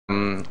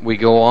We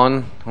go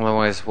on,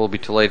 otherwise we'll be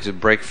too late to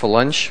break for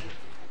lunch.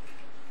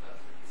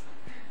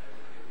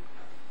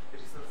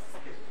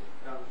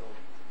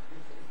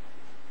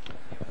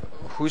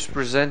 Who's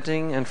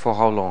presenting and for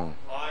how long?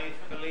 I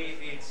believe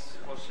it's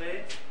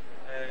Jose,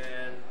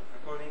 and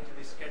according to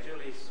the schedule,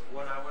 it's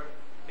 1 hour,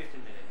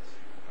 15 minutes.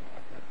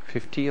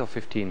 50 or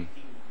 15?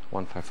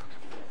 1 5.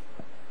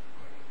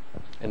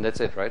 And that's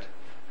it, right?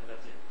 And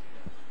that's it.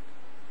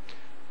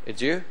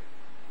 It's you?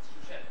 It's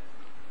Giuseppe.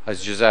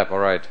 It's Giuseppe,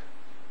 alright.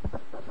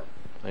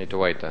 I need to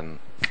wait then.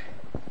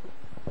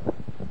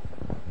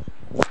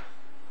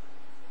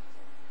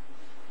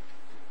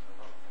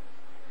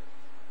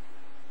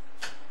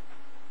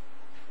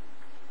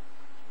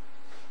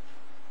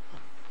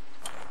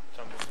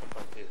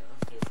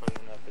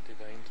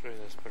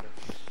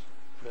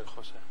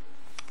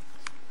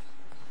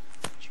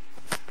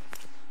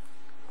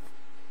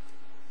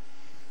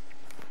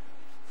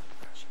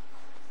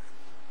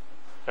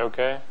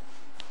 Okay.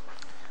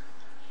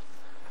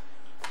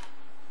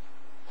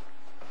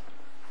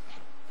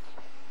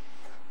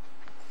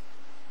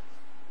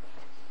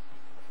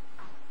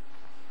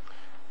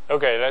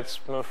 Okay, let's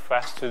move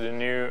fast to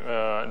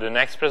the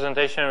next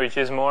presentation, which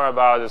is more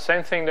about the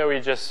same thing that we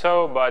just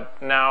saw,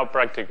 but now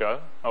practical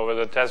over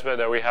the testbed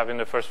that we have in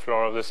the first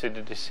floor of the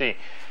CTTC.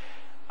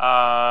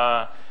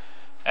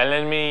 And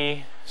let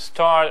me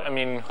start. I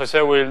mean,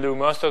 Jose will do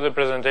most of the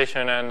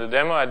presentation and the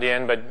demo at the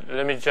end, but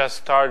let me just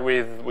start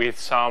with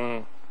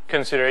some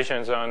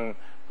considerations on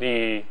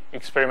the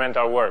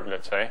experimental work,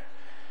 let's say.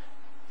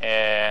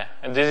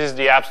 And this is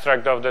the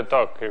abstract of the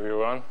talk, if you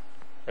want.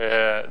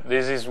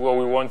 This is what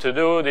we want to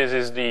do. This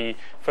is the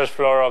first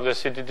floor of the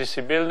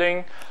CTTC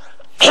building.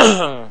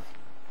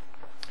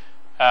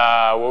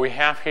 What we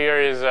have here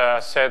is a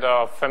set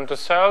of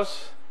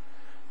femtocells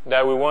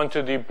that we want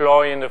to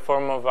deploy in the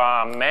form of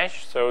a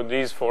mesh. So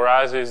this for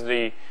us is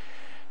the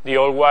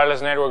old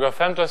wireless network of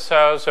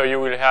femtocells. So you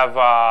will have,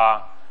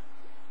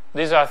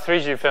 these are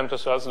 3G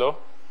femtocells though.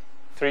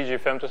 3G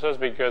femtocells,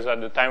 because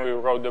at the time we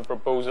wrote the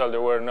proposal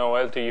there were no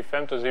LTE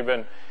femtos.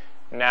 Even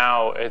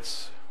now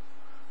it's,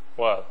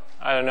 well,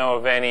 I don't know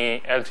of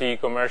any LTE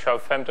commercial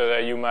femto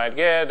that you might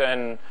get.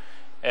 And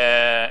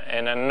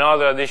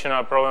another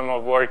additional problem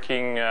of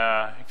working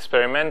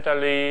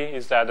experimentally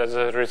is that as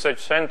a research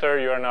center,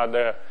 you are not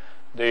the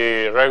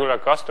regular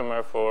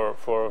customer for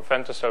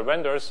femtocell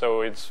vendors,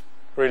 so it's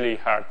really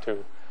hard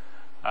to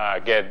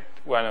get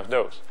one of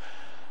those.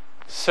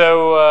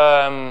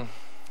 So,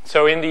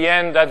 so in the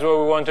end, that's what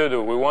we want to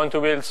do. We want to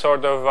build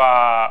sort of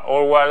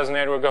all wireless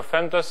network of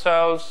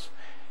femtocells.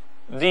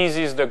 This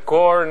is the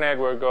core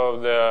network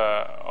of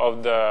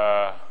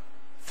the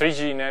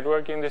 3G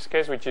network in this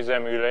case, which is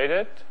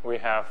emulated. We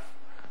have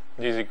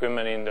this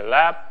equipment in the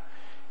lab,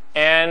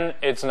 and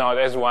it's not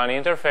S1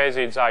 interface,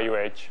 it's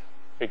IUH,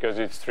 because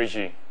it's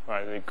 3G,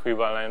 right? The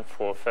equivalent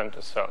for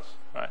femtocells,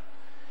 right?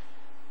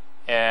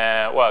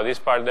 Well, this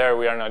part there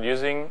we are not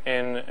using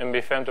in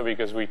MB-Femto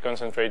because we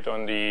concentrate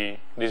on the,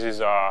 this is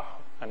a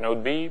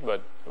node B,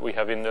 but we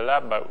have in the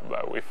lab,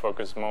 but we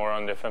focus more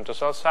on the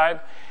femtocell side.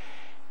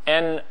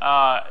 And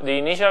the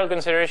initial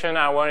consideration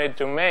I wanted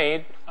to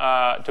make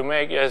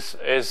is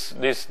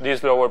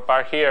this lower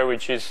part here,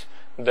 which is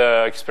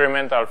the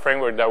experimental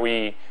framework that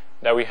we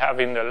have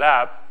in the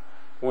lab,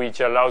 which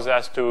allows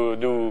us to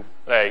do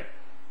like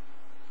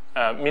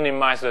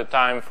minimize the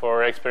time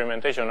for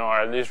experimentation, or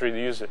at least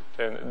reduce it.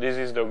 And this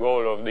is the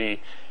goal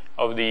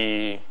of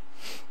the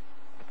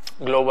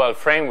global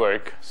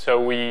framework. So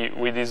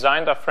we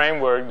designed a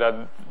framework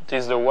that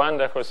is the one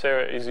that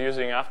Jose is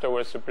using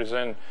afterwards to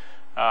present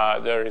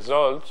the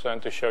results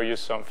and to show you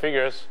some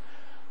figures.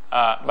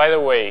 By the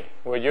way,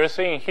 what you're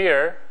seeing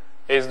here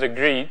is the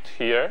grid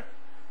here.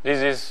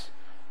 This is,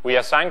 we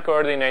assign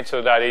coordinates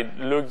so that it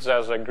looks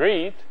as a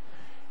grid.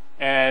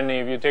 And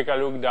if you take a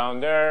look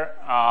down there,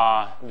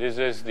 this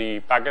is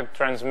the packet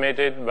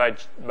transmitted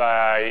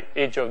by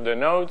each of the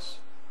nodes.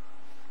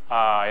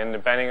 And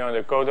depending on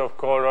the code of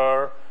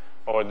color,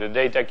 or the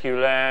data queue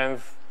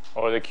length,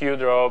 or the queue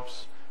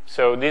drops.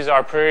 So these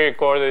are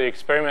pre-recorded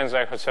experiments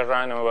that Jose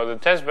ran over the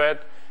testbed,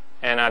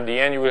 and at the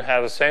end you will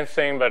have the same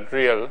thing but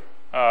real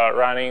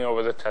running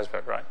over the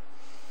testbed, right?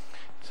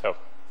 So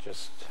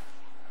just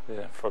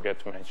didn't forget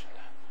to mention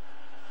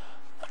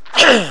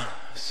that.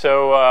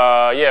 So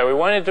yeah, we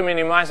wanted to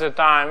minimize the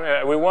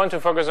time. We want to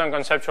focus on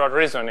conceptual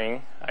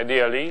reasoning,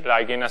 ideally.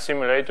 Like in a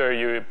simulator,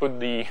 you put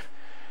the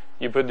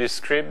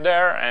script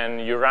there and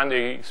you run the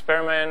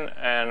experiment,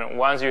 and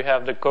once you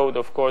have the code,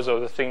 of course,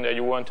 of the thing that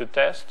you want to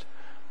test,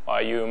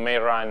 you may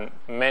run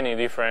many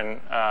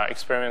different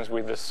experiments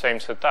with the same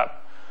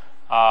setup.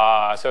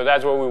 So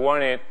that's what we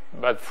wanted,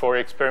 but for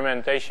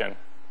experimentation.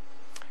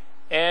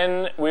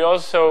 And we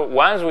also,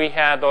 once we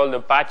had all the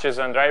patches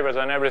and drivers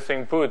and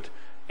everything put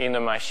in the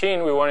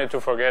machine, we wanted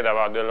to forget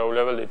about the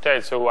low-level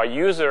details. So a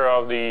user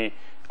of the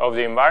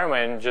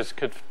environment just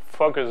could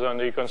focus on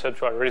the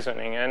conceptual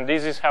reasoning. And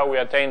this is how we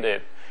attained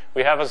it.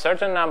 We have a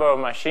certain number of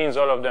machines,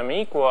 all of them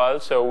equal,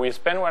 so we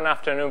spent one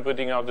afternoon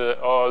putting up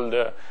all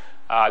the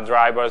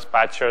drivers,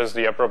 patchers,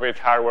 the appropriate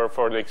hardware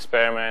for the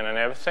experiment and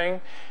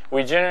everything.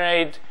 We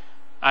generate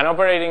an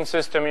operating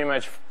system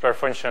image per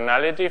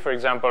functionality, for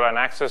example, an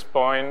access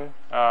point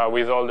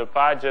with all the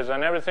patches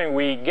and everything.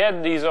 We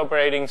get this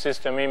operating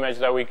system image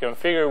that we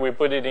configure, we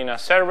put it in a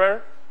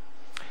server.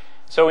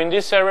 So in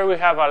this server, we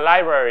have a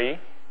library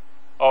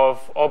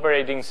of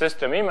operating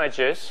system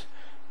images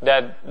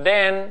that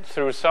then,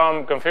 through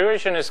some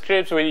configuration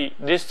scripts, we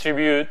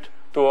distribute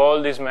to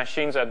all these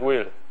machines at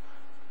will.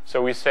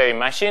 So we say,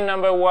 machine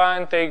number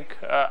 1,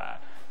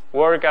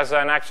 work as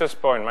an access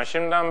point.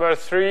 Machine number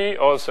 3,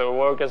 also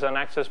work as an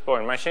access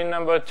point. Machine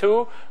number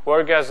 2,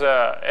 work as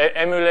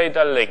emulate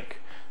a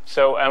link.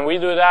 So, and we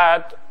do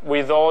that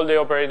with all the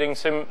operating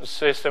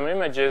system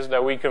images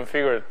that we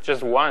configured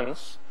just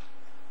once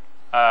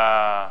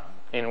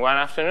in one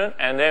afternoon,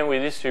 and then we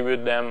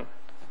distribute them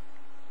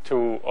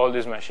to all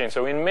these machines.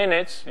 So in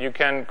minutes, you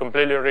can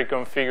completely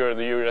reconfigure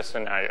the user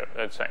scenario,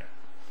 let's say.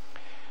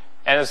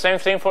 And the same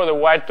thing for the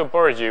wide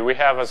topology. We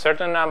have a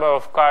certain number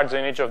of cards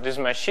in each of these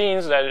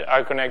machines that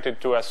are connected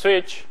to a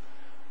switch,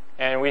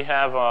 and we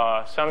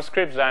have some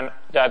scripts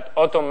that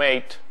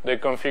automate the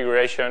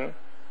configuration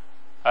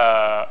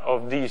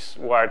of this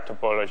wide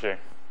topology,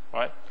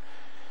 right?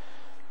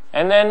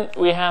 And then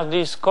we have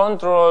this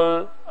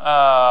control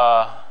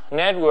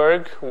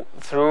network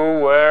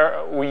through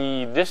where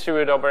we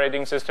distribute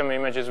operating system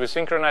images. We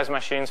synchronize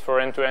machines for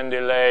end-to-end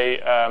delay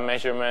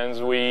measurements.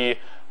 We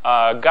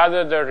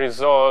gather the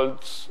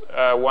results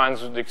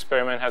once the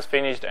experiment has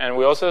finished, and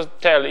we also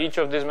tell each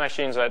of these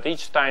machines at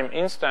each time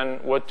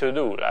instant what to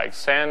do, like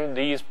send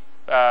these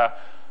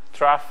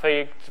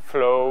traffic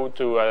flow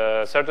to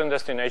a certain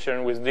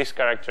destination with these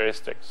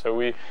characteristics. So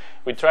we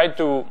try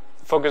to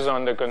focus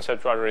on the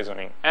conceptual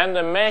reasoning. And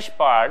the mesh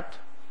part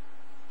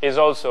is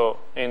also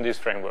in this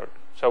framework.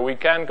 So we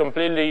can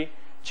completely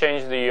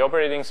change the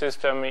operating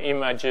system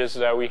images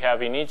that we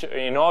have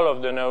in all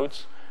of the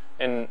nodes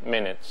in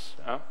minutes.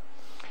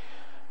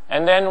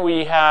 And then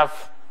we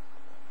have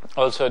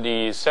also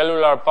the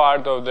cellular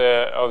part of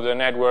the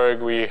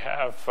network.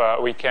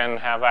 We can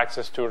have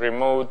access to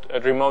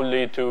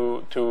remotely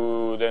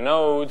to the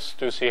nodes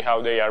to see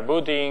how they are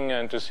booting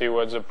and to see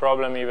what's the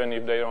problem, even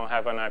if they don't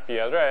have an IP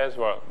address.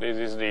 Well, this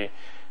is the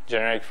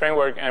generic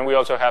framework, and we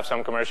also have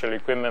some commercial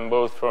equipment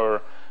both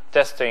for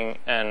testing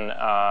and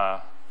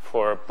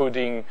for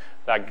putting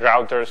like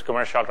routers,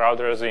 commercial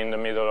routers in the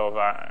middle of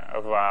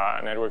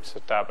a network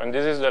setup. And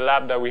this is the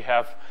lab that we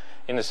have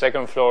in the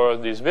second floor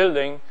of this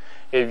building.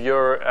 If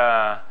you're,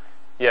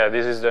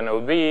 this is the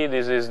node B,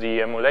 this is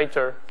the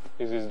emulator,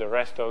 this is the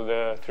rest of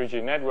the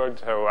 3G network.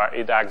 So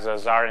it acts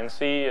as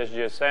RNC,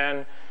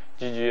 SGSN,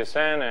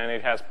 GGSN, and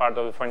it has part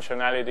of the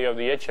functionality of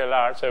the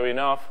HLR, so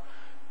enough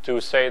to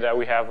say that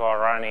we have a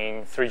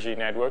running 3G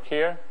network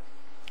here.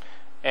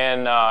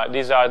 And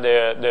these are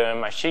the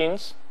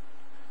machines.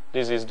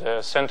 This is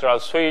the central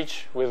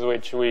switch with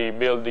which we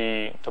build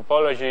the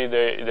topology.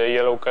 The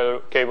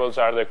yellow cables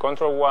are the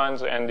control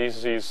ones, and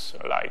this is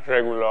like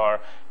regular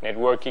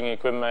networking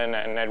equipment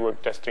and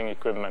network testing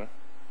equipment.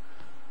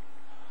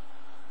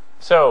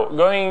 So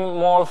going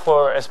more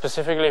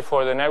specifically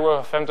for the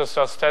network of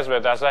Femtocells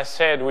testbed, as I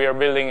said, we are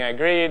building a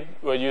grid.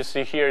 What you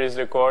see here is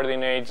the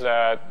coordinates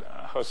that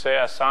Jose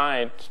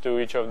assigned to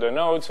each of the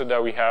nodes, so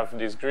that we have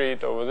this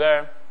grid over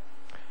there.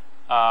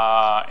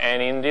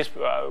 And in this,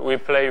 we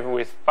play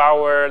with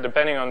power.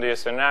 Depending on the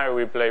scenario,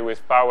 we play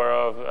with power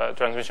of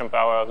transmission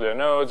power of the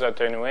nodes,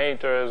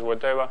 attenuators,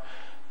 whatever,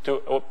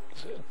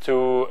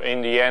 to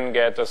in the end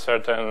get a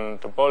certain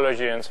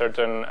topology and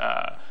certain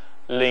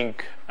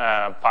link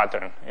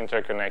pattern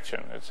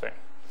interconnection, let's say.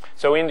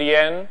 So in the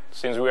end,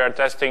 since we are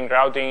testing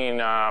routing in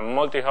a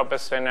multi-hop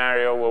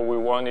scenario, what we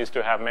want is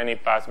to have many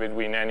paths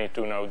between any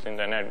two nodes in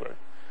the network.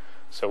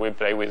 So we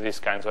play with these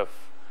kinds of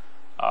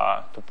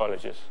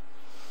topologies.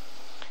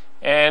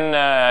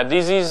 And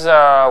this is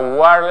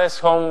wireless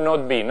home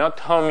node B, not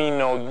homey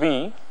node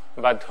B,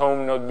 but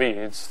home node B.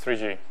 It's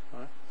 3G.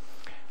 Right?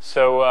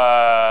 So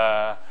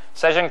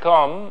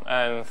SessionCom,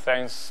 and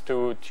thanks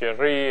to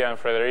Thierry and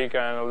Frederica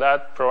and all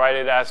that,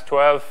 provided us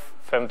 12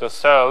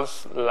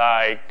 femtocells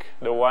like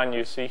the one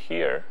you see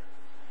here.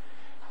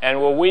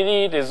 And what we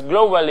did is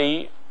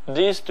globally,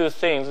 these two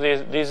things,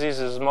 this is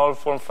a small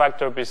form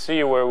factor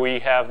PC where we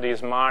have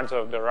these marks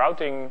of the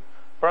routing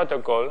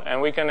protocol,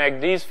 and we connect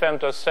this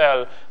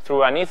femtocell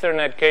through an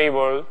Ethernet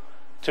cable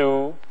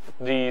to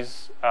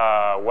this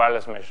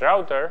wireless mesh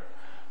router,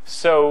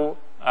 so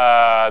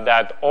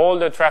that all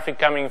the traffic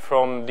coming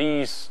from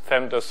this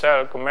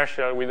femtocell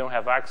commercial, we don't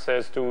have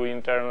access to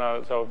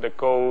internals of the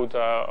code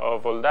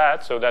of all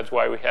that, so that's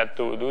why we had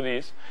to do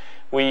this.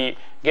 We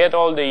get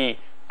all the,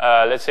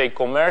 let's say,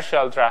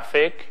 commercial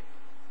traffic,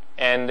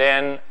 and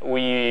then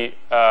we,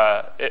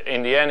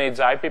 in the end, it's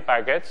IP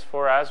packets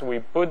for us. We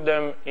put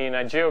them in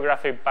a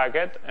geographic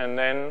packet, and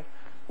then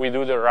we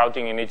do the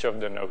routing in each of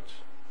the nodes.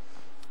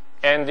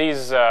 And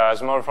this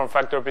small form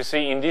factor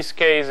PC, in this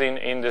case,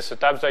 in the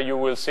setups that you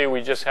will see,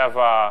 we just have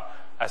a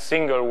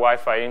single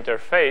Wi-Fi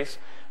interface,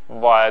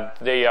 but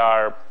they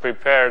are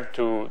prepared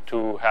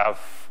to have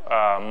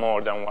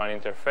more than one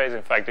interface.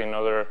 In fact, in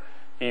other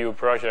EU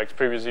projects,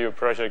 previous EU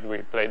projects, we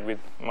played with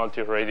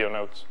multi-radio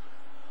nodes.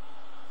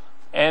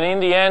 And in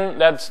the end,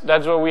 that's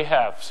what we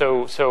have.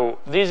 So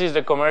this is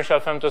the commercial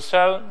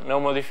femtocell, no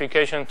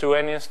modification to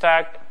any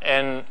stack,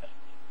 and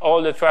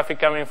all the traffic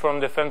coming from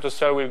the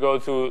femtocell will go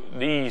to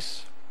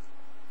these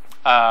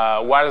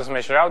wireless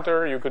mesh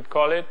router, you could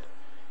call it.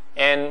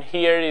 And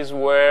here is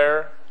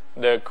where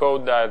the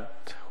code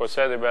that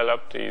Jose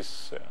developed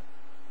is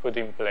put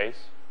in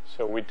place.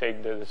 So we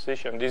take the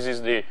decision. This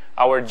is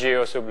our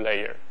geo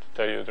sublayer, to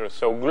tell you the truth.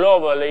 So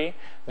globally,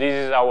 this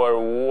is our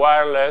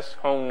wireless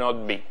home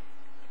node B.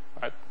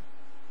 Right?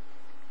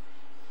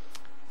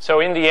 So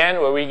in the end,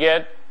 what we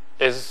get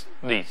is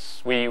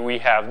this. We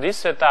have this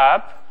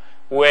setup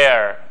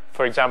where,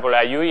 for example,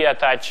 a UE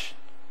attached,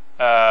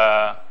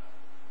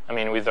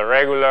 with a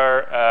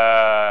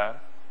regular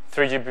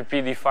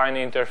 3GPP defined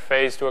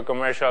interface to a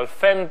commercial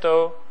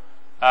femto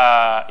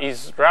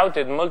is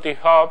routed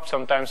multi-hop.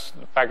 Sometimes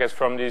packets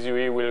from this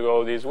UE will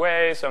go this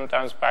way.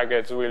 Sometimes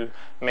packets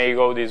may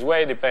go this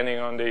way, depending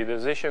on the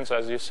decisions,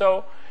 as you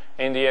saw.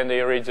 In the end,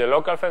 they reach the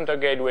local femto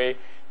gateway,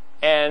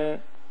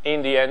 and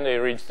in the end, they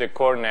reach the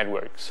core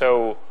network.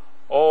 So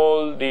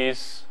all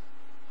these,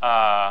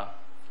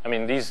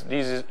 this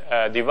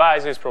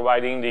device is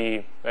providing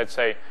the, let's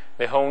say,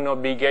 the home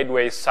node B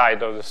gateway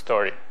side of the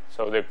story.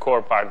 So the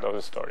core part of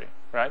the story,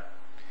 right?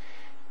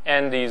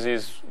 And this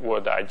is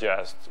what I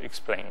just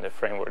explained, the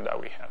framework that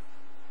we have.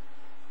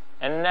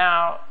 And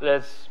now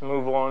let's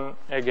move on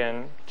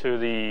again to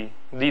the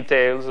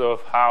details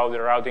of how the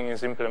routing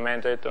is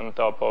implemented on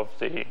top of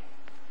the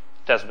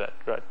testbed,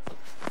 right?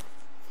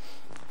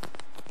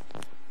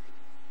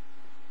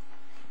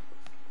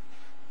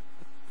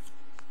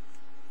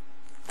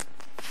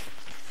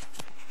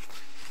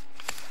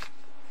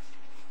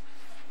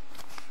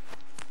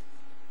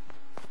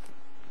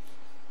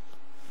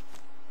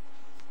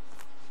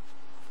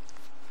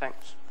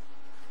 Thanks.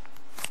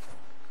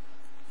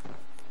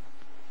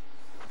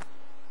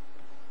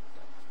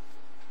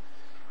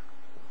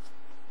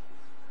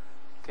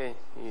 Okay,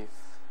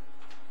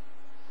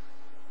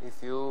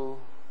 if you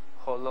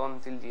hold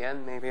on till the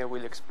end, maybe I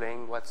will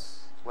explain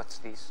what's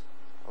this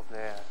of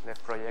the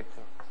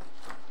projector.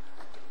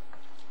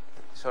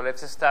 So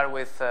let's start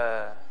with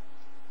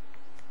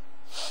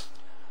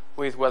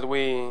what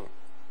we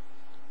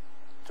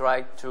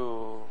tried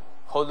to.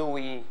 How do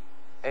we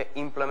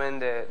implement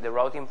the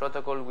routing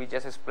protocol we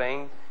just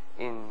explained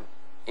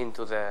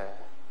into the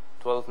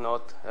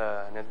 12-node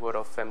network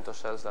of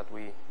femtocells that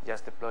we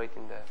just deployed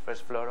in the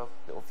first floor of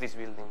this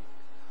building.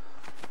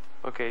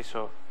 Okay,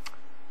 so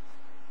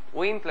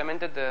we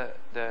implemented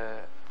the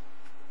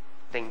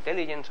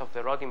intelligence of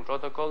the routing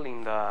protocol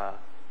in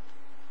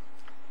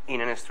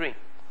NS3,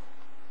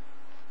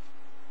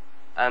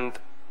 and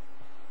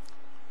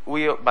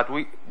we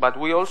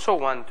also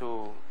want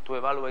to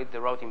evaluate the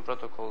routing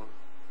protocol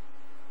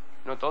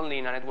not only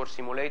in a network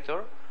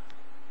simulator,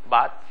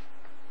 but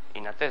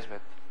in a testbed.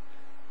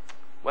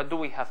 What do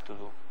we have to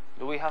do?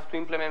 Do we have to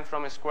implement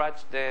from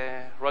scratch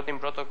the routing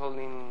protocol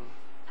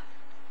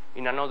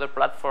in another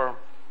platform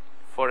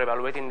for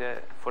evaluating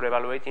it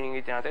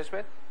in a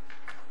testbed?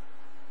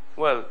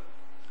 Well,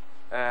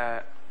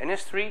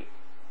 NS3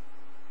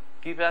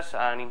 gives us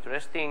an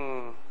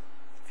interesting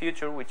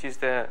feature, which is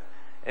the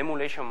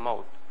emulation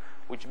mode,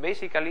 which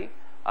basically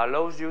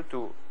allows you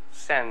to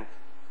send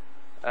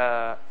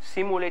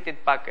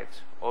simulated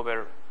packets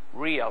over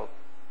real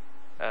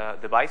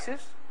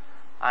devices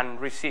and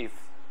receive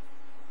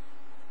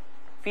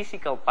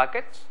physical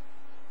packets,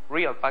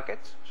 real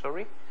packets,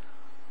 sorry,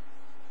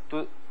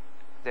 to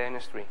the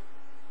NS3.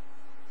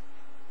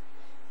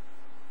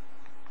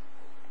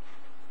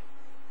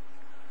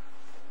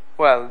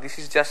 Well, this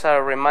is just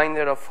a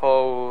reminder of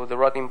how the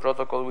routing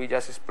protocol we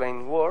just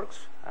explained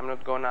works. I'm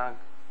not gonna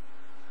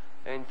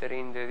enter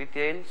in the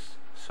details,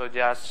 so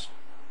just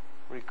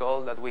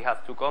recall that we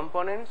have two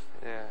components,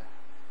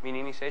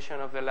 minimization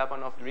of the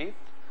Lyapunov drift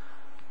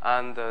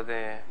and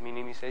the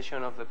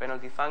minimization of the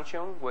penalty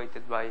function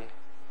weighted by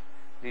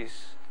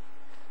this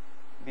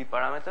B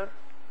parameter.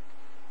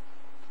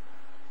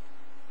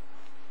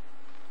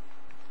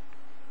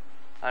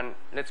 And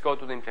let's go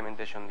to the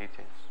implementation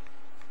details.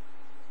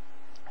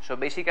 So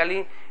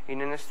basically, in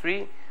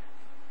NS3,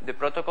 the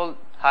protocol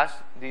has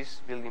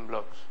these building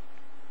blocks.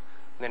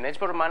 The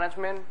network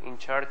management in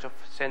charge of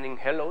sending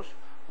hellos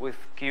with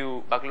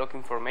queue backlog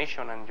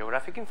information and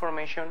geographic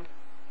information.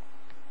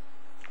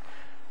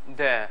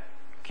 The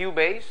queue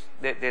base,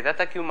 the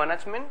data queue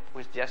management,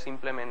 which just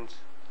implements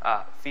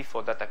a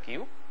FIFO data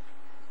queue.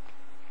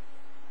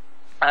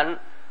 And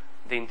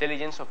the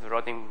intelligence of the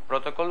routing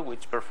protocol,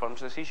 which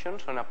performs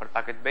decisions on a per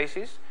packet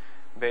basis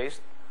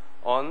based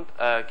on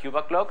queue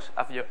backlogs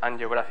and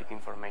geographic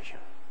information.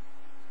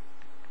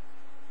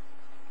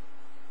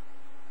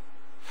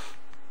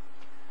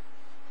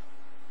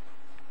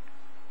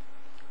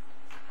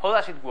 How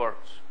does it work?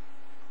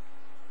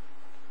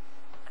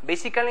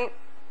 Basically,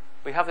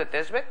 we have the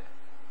testbed,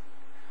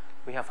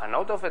 we have a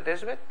node of the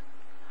testbed,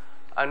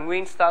 and we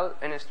install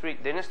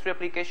NS3, the NS3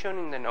 application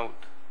in the node.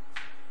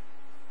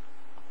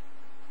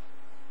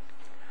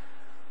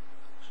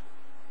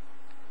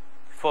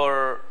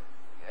 for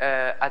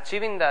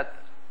achieving that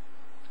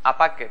a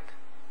packet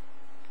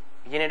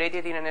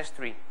generated in an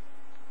S3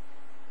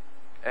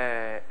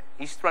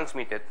 is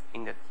transmitted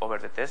over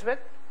the testbed,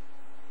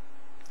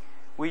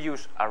 we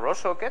use a raw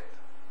socket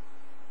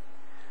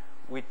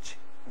which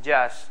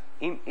just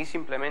is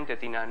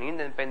implemented in an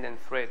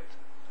independent thread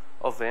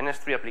of the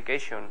NS3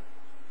 application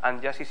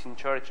and just is in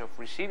charge of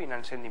receiving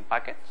and sending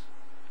packets,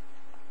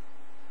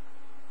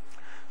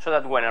 so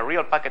that when a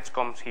real packet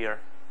comes here,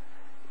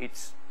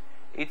 it's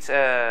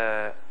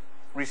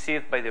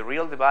received by the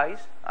real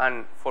device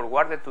and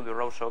forwarded to the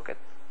raw socket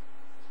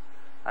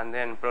and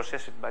then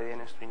processed by the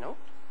NS3 node.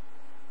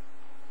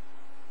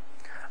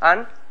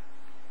 And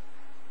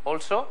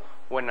also,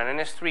 when an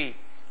NS3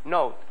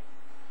 node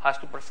has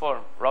to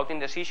perform routing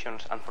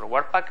decisions and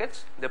forward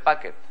packets, the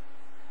packet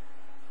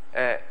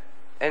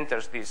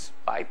enters this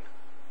pipe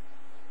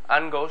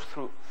and goes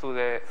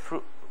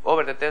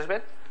over the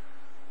testbed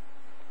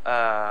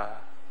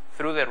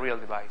through the real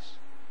device.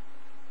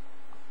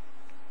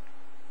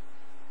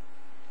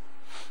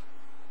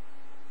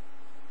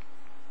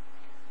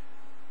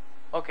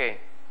 Okay,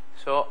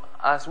 so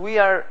as we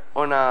are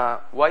on a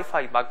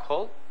Wi-Fi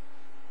backhaul,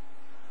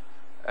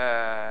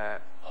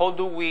 how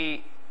do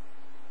we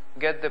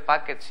get the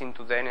packets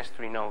into the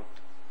NS3 node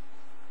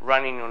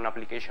running on the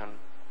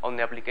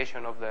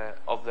application of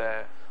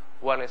the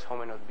wireless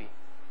home node B?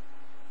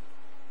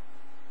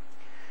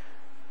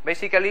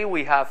 Basically,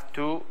 we have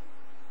to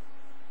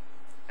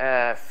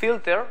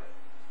filter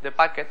the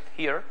packet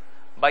here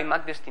by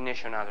MAC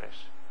destination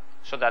address,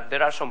 so that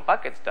there are some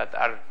packets that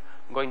are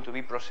going to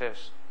be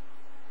processed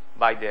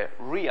by the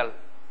real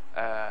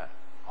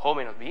home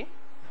node B,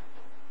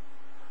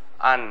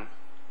 and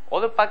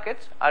other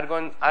packets are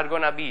going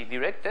to be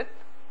directed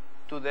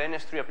to the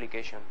NS3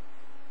 application.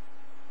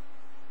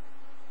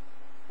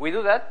 We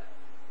do that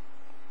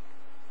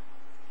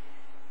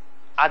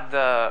at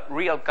the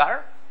real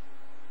car,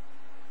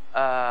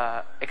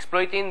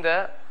 exploiting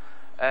the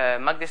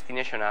MAC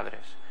destination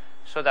address,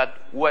 so that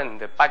when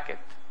the packet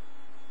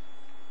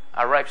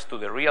arrives to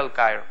the real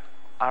car,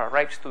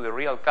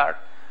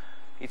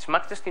 its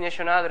MAC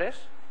destination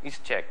address is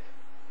checked.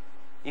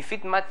 If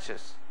it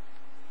matches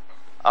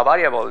a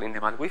variable in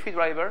the MAC Wi-Fi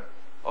driver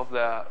of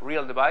the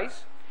real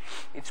device,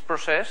 it's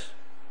processed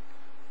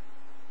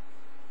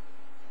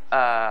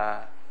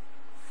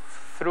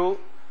to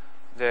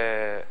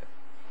the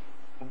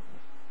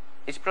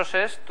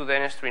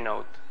NS3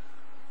 node.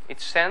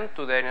 It's sent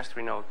to the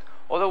NS3 node.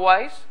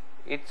 Otherwise,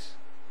 it's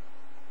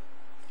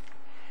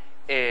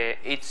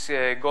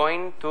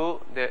going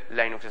to the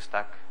Linux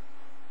stack.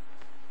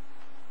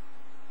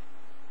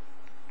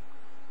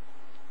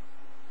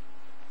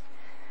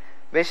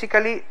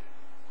 Basically,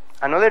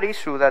 another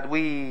issue that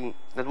we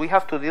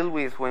have to deal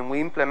with when we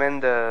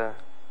implement the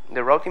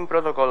routing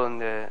protocol on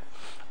the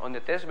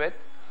testbed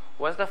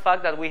was the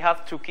fact that we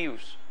have two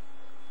queues.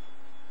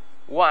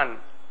 One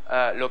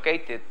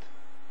located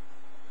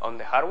on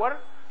the hardware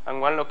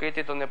and one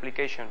located on the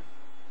application.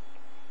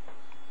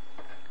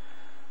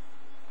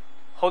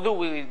 How do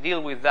we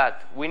deal with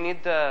that? We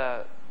need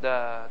the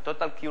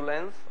total queue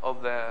length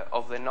of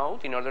the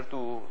node in order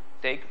to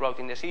take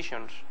routing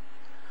decisions.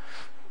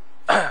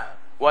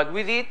 What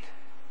we did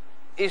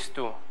is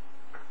to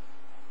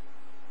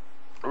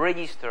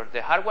register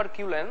the hardware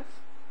queue length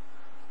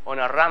on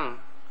the RAM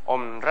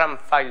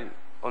file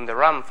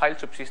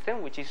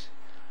subsystem, which is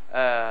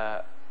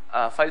a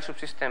file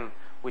subsystem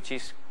which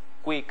is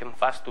quick and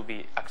fast to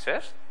be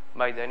accessed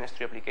by the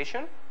NS3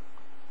 application.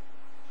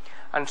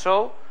 And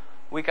so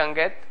we can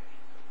get,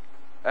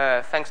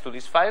 thanks to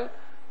this file,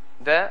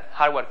 the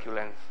hardware queue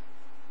length.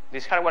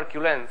 This hardware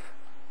queue length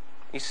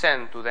is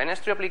sent to the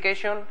NS3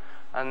 application,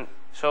 and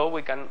so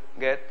we can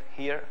get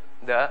here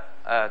the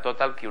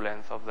total queue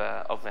length of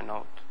the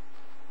node.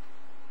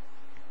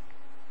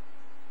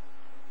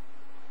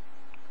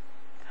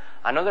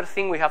 Another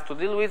thing we have to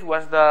deal with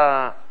was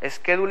the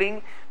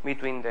scheduling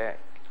between the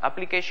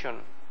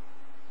application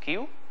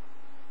queue,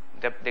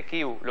 the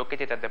queue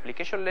located at the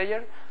application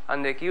layer,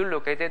 and the queue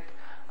located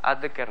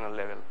at the kernel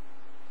level.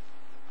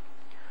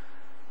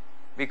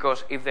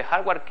 Because if the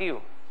hardware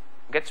queue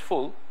gets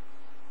full,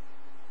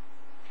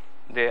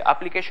 the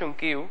application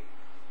queue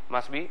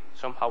must be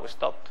somehow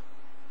stopped.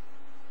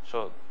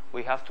 So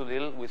we have to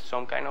deal with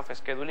some kind of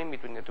scheduling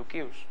between the two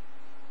queues.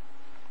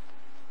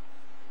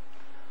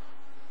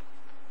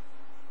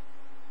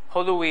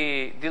 How do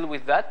we deal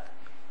with that?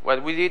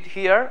 What we did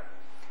here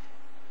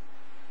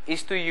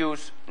is to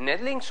use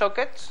netlink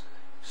sockets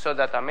so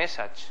that a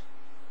message,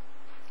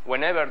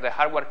 whenever the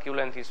hardware queue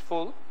length is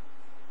full,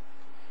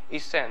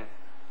 is sent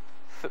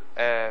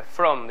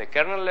from the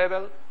kernel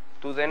level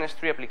to the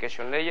NS3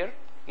 application layer,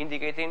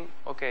 indicating,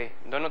 okay,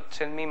 do not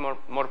send me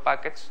more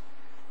packets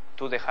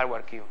to the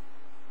hardware queue.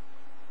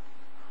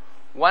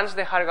 Once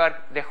the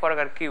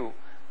hardware queue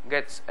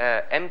gets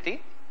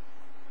empty,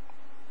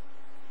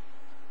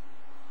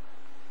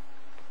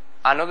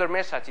 another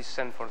message is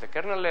sent for the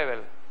kernel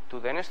level to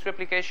the NS3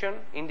 application,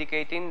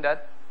 indicating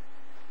that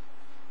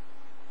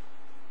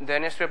the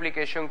NS3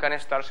 application can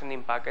start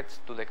sending packets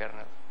to the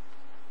kernel.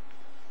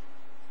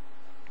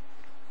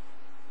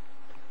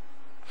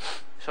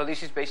 So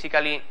this is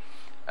basically,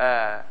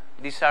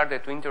 these are the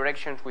two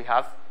interactions we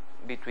have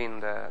between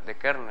the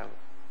kernel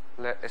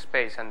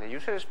space and the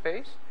user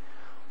space.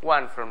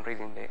 One from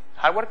reading the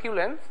hardware queue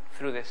length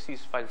through the sys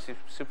file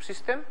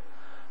subsystem,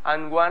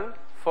 and one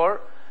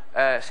for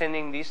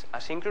sending this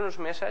asynchronous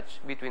message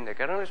between the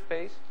kernel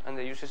space and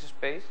the user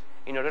space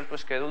in order to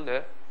schedule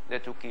the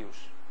two queues.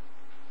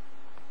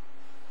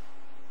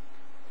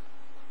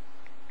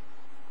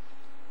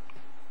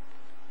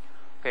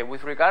 Okay,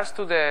 with regards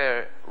to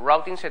the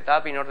routing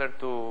setup in order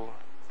to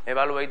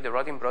evaluate the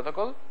routing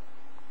protocol,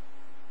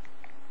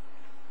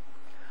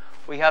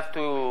 we have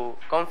to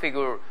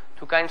configure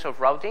two kinds of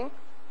routing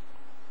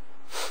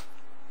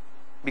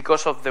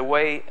because of the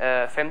way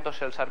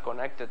femtocells are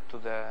connected to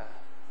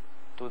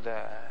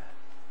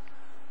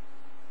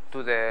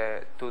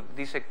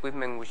this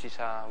equipment, which is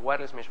a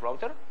wireless mesh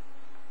router.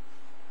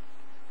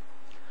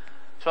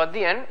 So at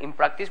the end, in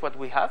practice, what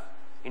we have,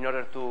 in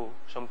order to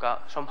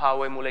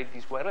somehow emulate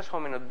this wireless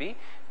home node B,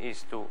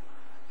 is to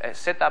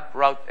set up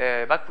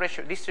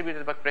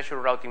distributed back pressure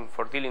routing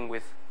for dealing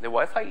with the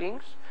Wi-Fi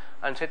links,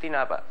 and setting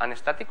up a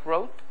static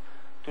route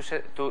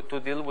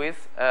to deal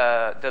with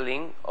the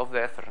link of the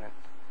Ethernet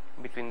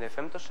between the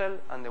femtocell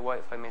and the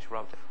Wi-Fi mesh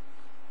router.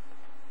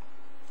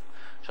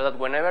 So that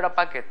whenever a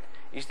packet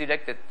is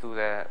directed to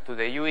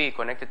the UE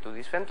connected to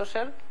this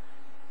femtocell,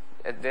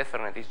 the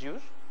Ethernet is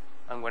used,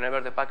 and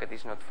whenever the packet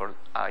is not for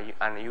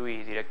an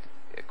UE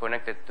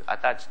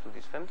attached to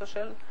this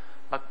femtocell,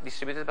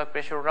 distributed back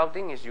pressure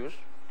routing is used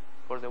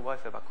for the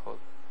Wi-Fi backhaul.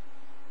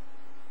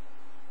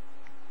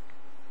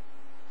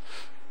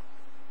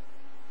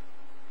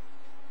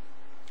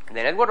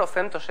 The network of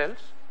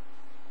femtocells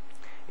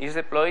is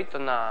deployed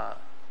on a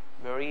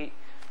very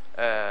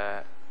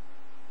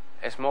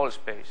small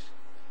space,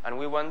 and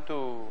we want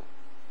to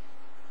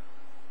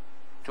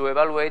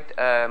evaluate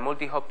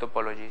multi-hop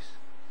topologies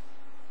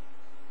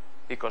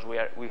because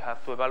we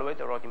have to evaluate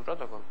the routing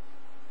protocol.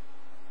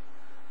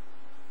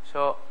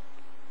 So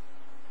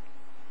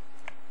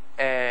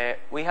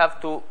we have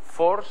to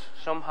force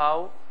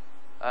somehow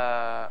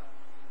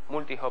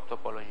multi-hop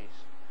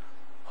topologies.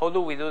 How do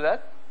we do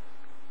that?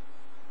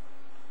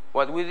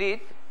 What we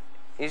did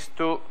is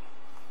to,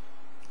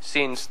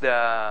 since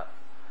the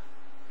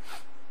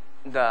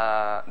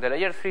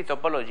layer 3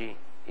 topology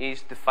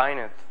is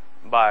defined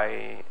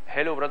by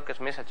hello broadcast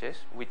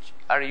messages, which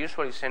are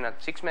usually sent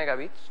at 6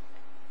 megabits,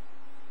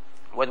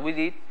 what we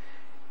did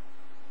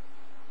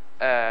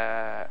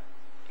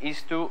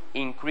is to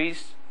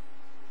increase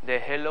the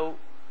hello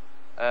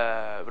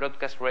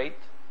broadcast rate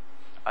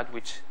at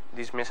which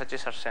these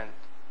messages are sent,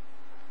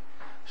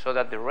 so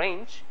that the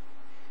range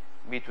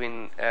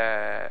between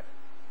the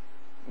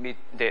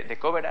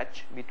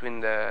coverage between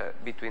the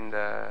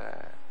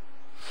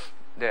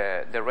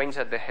range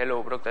that the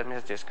hello broadcast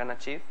messages can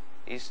achieve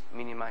is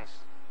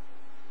minimized.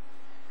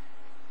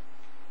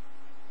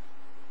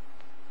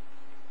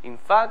 In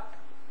fact,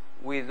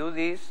 we do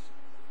this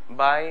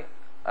by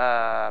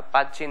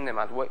patching the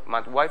MAT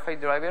Wi-Fi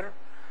driver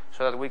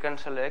so that we can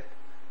select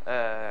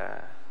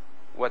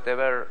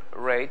whatever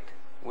rate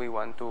we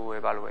want to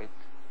evaluate.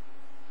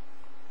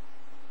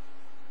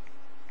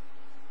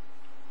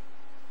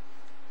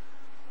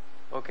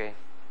 Okay,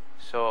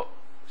 so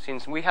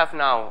since we have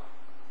now,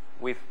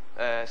 with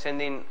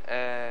sending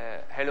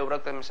hello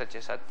broadcast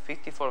messages at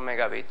 54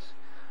 megabits,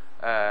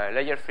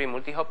 layer 3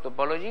 multi-hop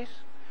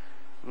topologies,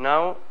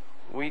 now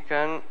we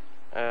can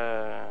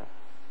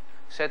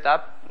set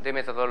up the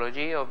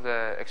methodology of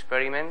the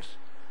experiments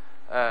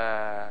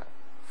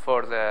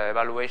for the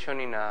evaluation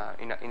in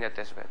a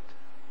testbed.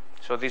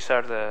 So these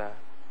are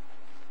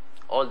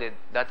all the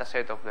data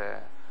set of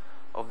the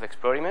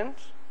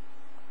experiments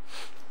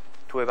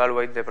to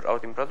evaluate the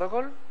routing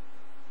protocol.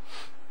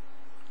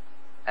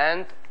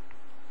 And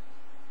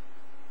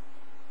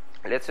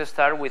let's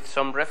start with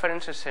some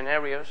reference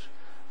scenarios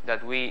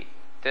that we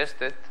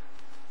tested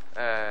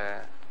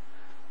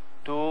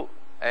to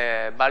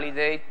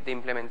validate the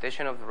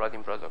implementation of the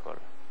routing protocol.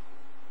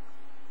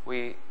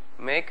 We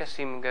make a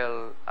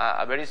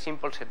very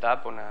simple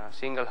setup on a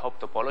single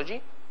hop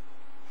topology,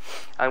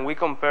 and we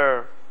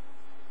compare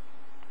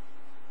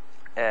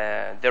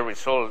the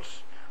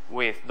results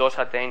with those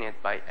attained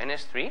by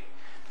NS3,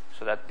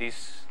 so that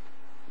this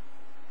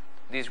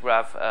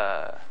graph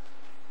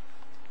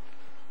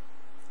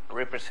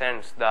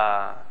represents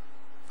the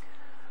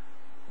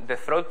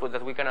throughput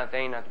that we can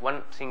attain at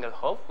one single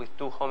hop with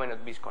two home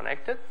node Bs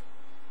connected.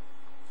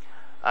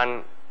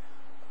 And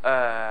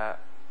as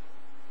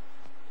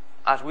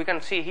we can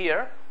see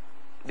here,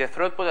 the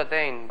throughput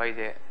attained by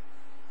the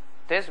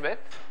testbed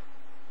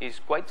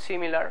is quite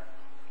similar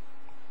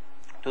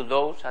to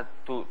those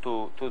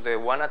to the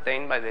one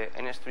attained by the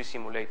NS3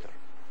 simulator.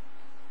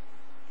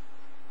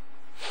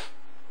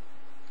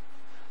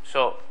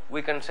 So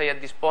we can say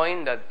at this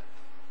point that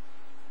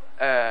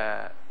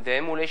the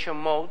emulation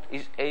mode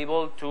is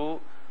able to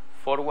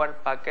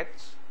forward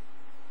packets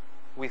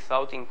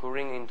without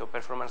incurring into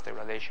performance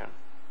degradation.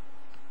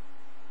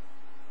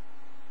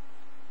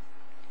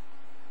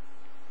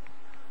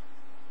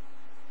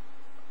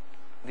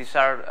 these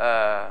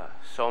are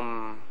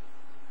some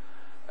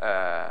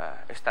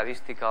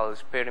statistical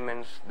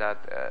experiments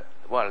that,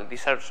 well,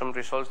 these are some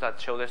results that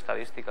show the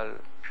statistical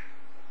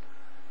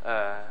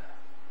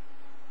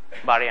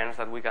variance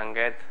that we can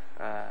get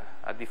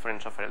at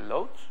different software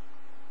loads.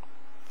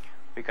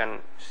 We can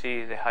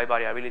see the high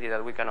variability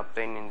that we can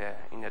obtain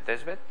in the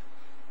testbed.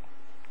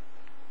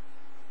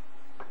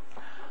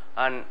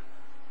 And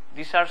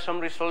these are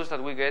some results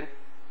that we get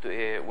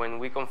when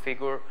we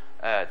configure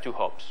 2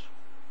 hops.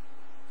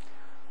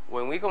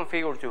 When we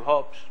configure 2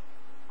 hops,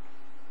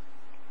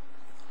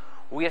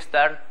 we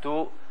start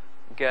to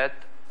get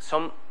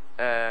some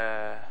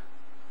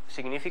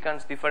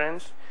significant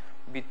difference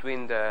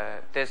between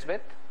the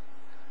testbed,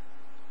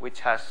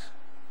 which has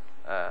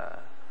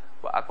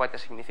quite a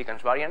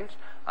significant variance,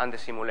 and the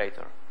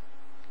simulator,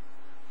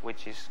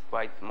 which is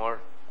quite more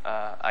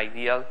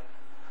ideal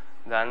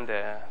than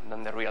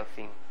the real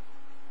thing.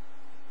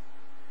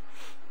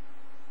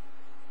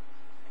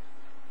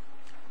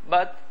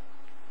 But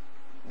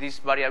this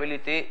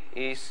variability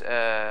is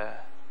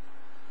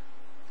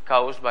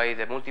caused by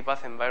the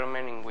multipath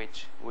environment in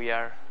which we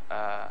are,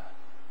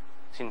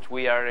 since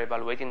we are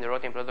evaluating the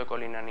routing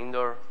protocol in an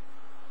indoor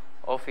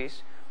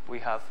office, we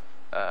have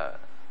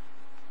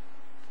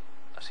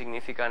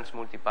significant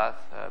multipath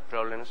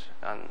problems,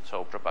 and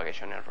so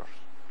propagation errors,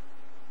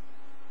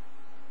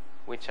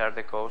 which are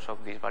the cause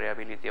of this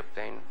variability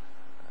obtained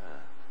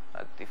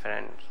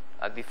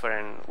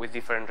with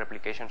different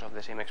replications of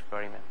the same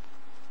experiment.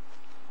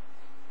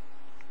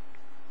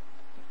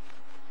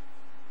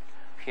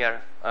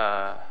 Here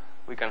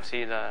we can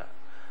see the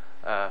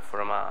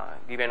from a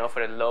given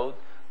offered load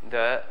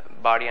the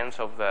variance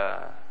of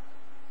the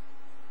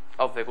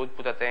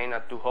output attained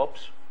at 2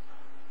 hops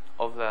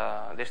of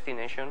the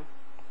destination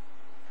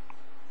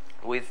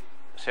with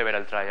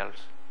several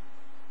trials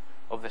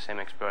of the same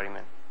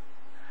experiment.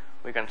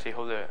 We can see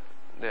how the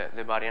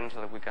variance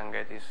that we can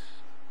get is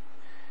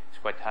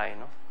quite high,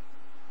 no?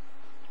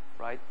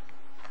 Right?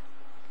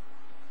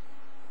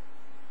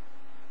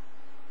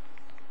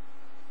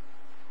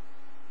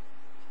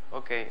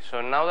 Okay,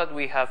 so now that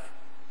we have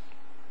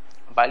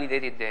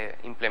validated the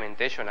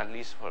implementation, at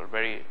least for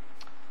very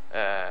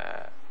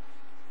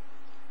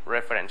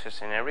reference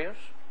scenarios,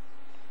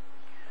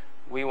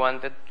 we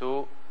wanted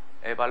to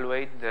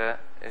evaluate the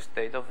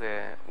state of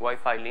the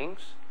Wi-Fi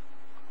links,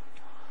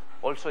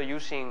 also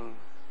using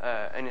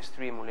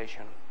NS3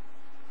 emulation.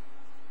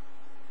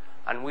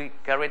 And we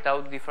carried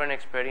out different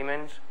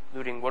experiments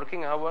during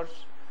working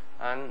hours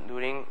and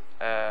during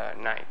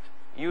night,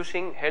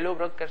 using hello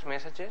broadcast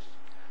messages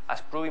as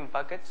proving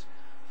packets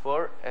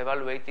for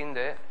evaluating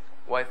the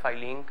Wi-Fi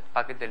link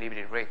packet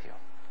delivery ratio,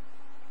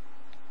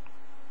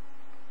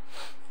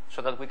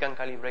 so that we can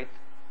calibrate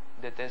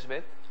the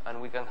testbed and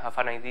we can have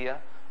an idea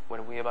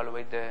when we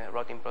evaluate the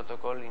routing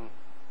protocol in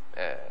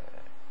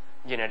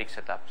generic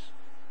setups.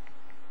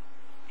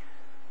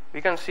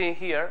 We can see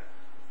here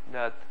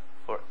that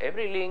for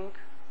every link,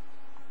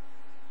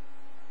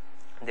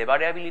 the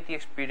variability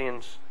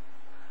experienced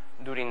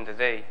during the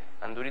day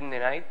and during the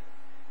night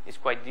is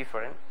quite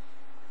different.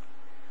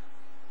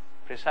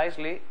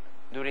 Precisely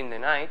during the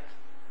night,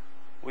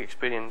 we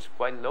experience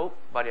quite low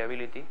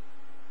variability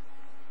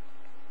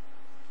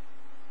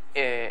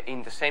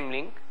in the same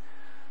link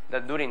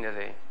that during the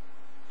day.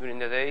 During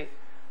the day,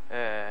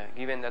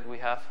 given that we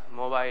have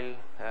mobile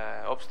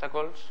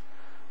obstacles,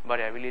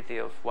 variability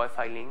of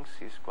Wi-Fi links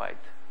is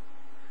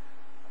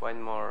quite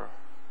more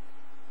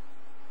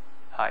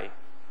high.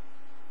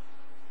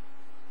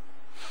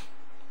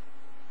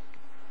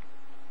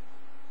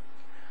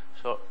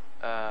 So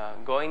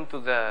going to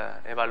the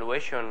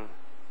evaluation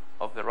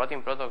of the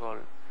routing protocol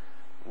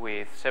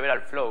with several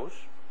flows,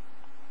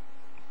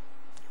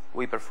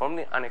 we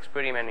performed an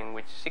experiment in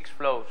which 6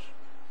 flows,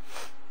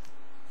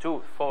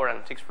 2, 4,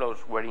 and 6 flows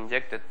were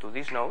injected to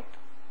this node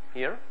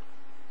here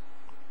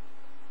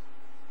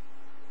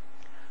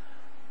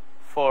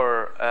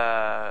for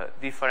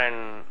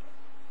different.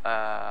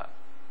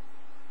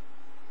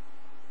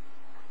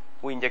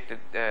 We injected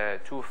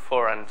 2,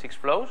 4, and 6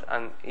 flows,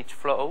 and each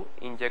flow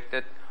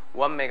injected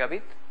 1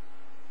 megabit.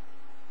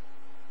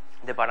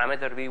 The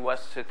parameter B was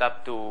set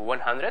up to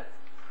 100.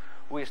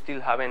 We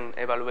still haven't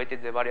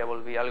evaluated the variable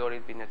B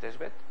algorithm in the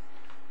testbed.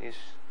 It's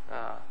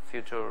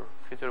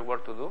future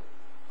work to do.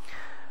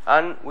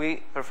 And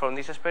we performed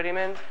this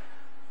experiment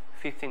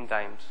 15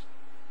 times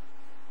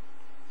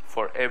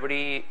for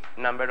every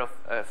number of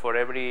for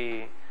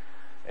every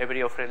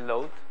offered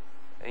load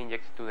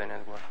injected to the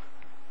network.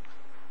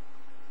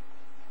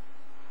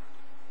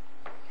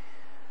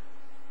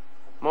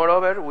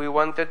 Moreover, we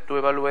wanted to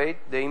evaluate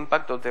the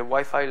impact of the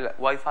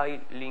Wi-Fi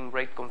link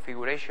rate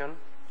configuration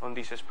on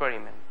this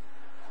experiment,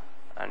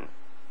 and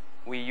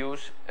we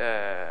use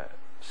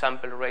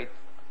sample rate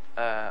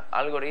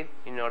algorithm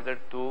in order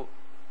to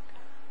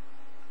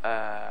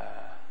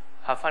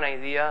have an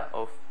idea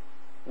of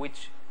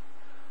which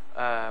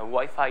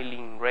Wi-Fi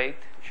link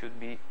rate should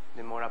be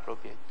the more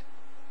appropriate.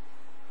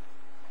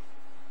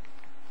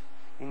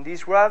 In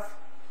this graph,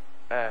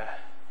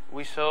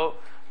 we saw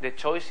the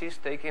choices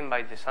taken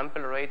by the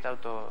sample rate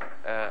auto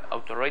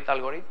rate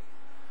algorithm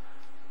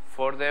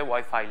for the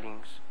Wi-Fi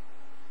links,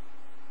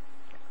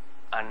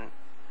 and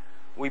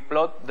we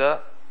plot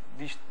the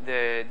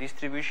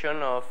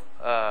distribution of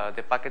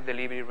the packet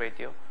delivery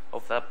ratio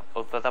of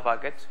data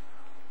packets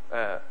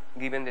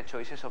given the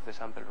choices of the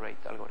sample rate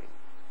algorithm.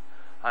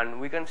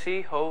 And we can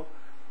see how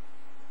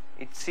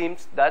it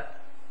seems that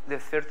the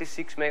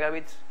 36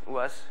 megabits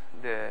was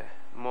the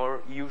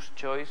more used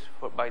choice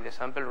by the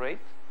sample rate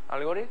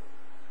algorithm,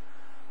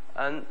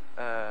 and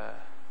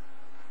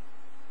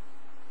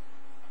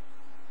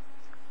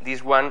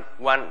this one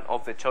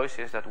of the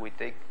choices that we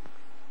take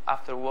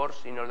afterwards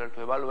in order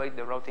to evaluate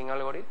the routing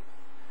algorithm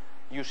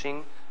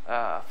using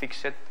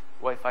fixed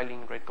Wi-Fi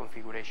link rate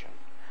configuration.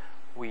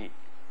 We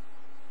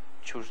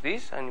choose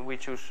this, and we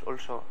choose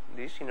also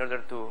this in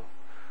order to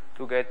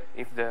get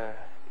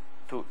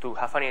to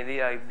have an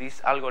idea if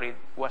this algorithm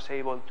was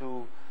able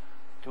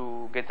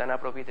to get an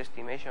appropriate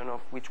estimation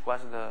of which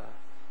was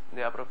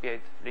the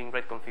appropriate link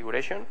rate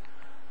configuration.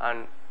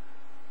 And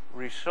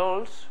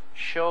results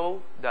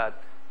show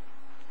that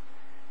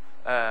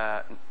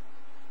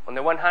on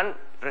the one hand,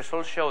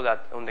 results show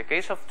that on the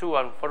case of 2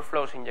 and 4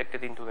 flows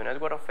injected into the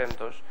network of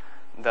Femtos,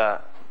 the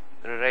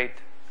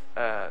rate,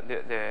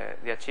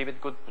 the achieved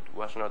output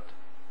was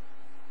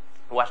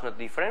not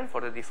different for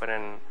the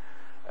different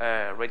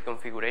rate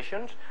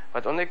configurations.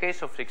 But on the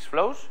case of 6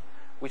 flows,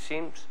 we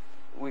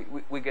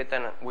get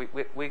an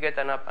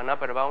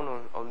upper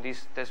bound on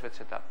this testbed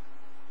setup.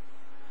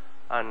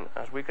 And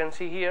as we can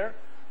see here,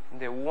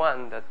 the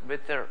one that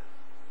better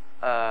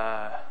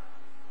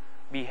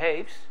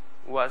behaves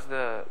was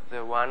the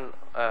one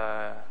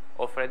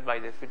offered by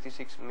the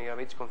 36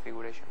 megabits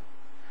configuration.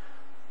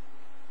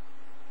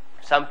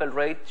 Sample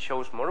rate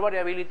shows more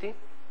variability,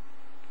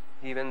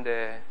 given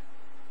that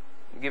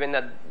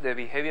the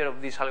behavior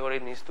of this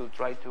algorithm is to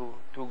try to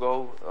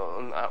go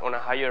on a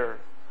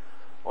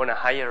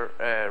higher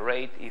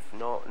rate if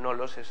no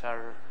losses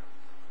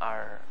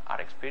are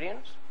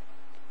experienced.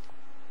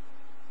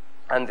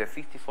 And the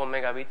 54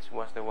 megabits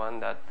was the one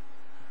that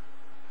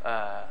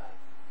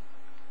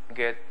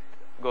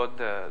got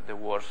the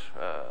worst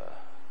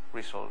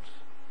results.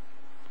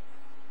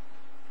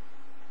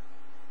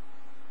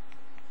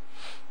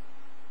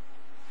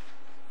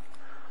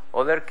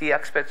 Other key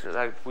aspects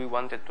that we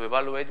wanted to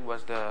evaluate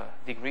was the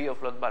degree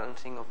of load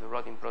balancing of the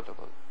routing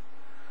protocol.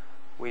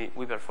 We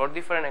performed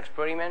different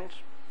experiments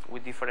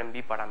with different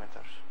B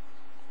parameters.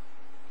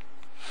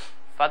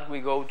 In fact, we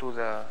go to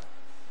the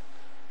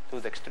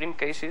extreme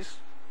cases.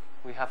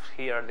 We have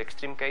here the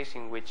extreme case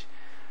in which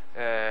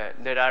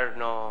there are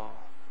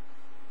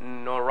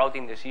no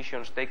routing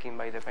decisions taken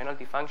by the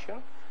penalty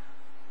function.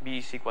 B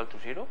is equal to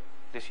 0.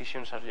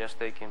 Decisions are just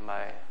taken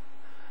by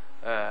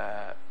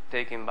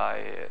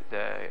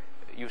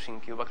using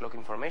queue backlog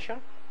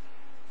information.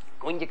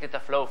 We injected a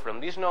flow from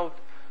this node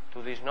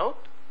to this node.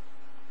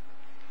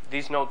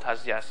 This node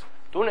has just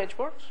 2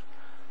 networks,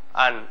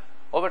 and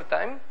over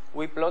time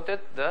we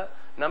plotted the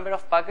number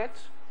of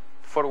packets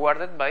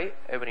forwarded by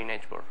every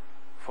network,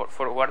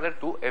 forwarded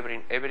to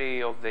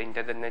every of the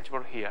intended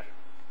network here.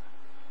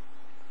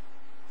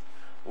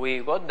 We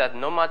got that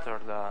no matter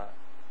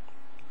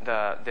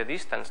the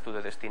distance to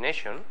the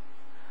destination,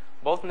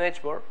 both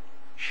networks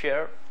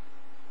share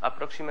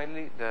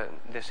approximately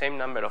the same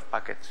number of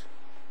packets.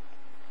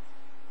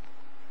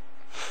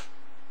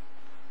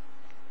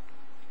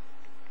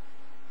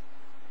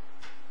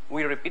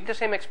 We repeat the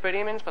same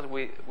experiments,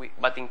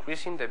 but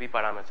increasing the B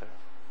parameter.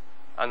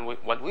 And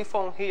what we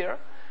found here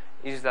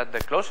is that the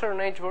closer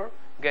network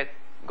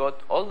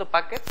got all the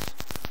packets,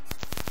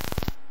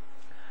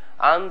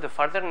 and the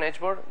farther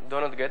network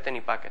do not get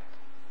any packet.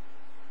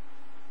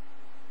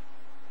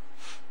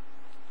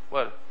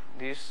 Well,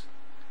 this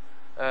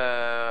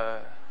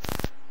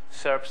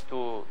serves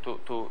to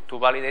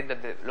validate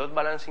that the load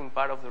balancing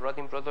part of the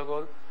routing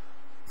protocol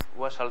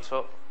was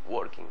also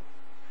working.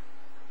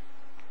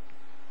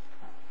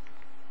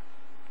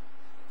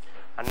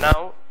 And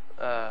now,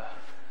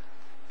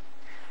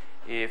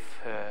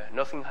 if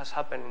nothing has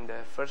happened in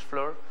the first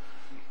floor,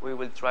 we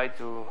will try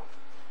to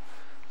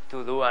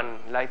do a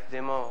live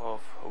demo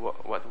of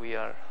what we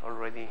are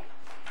already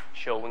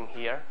showing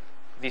here.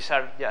 These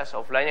are just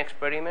offline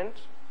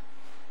experiments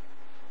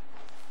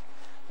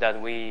that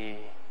we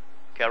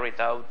carried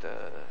out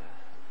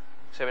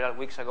several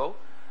weeks ago,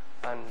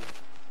 and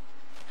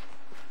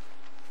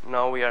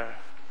now we are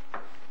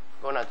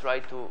gonna try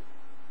to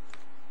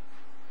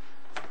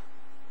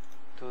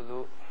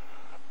do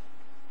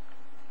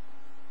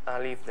a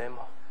live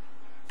demo.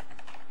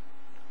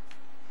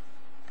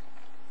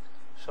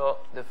 So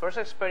the first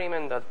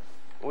experiment that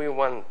we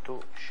want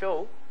to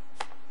show,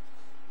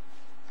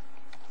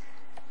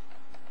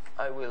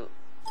 I will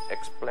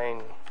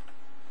explain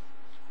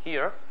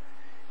here,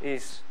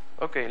 is,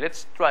 okay,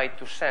 let's try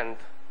to send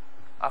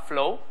a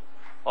flow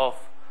of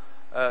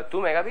 2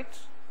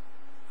 megabits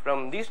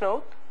from this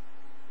node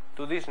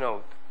to this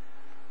node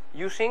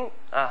using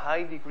a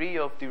high degree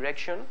of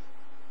direction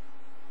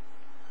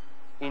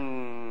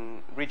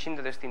in reaching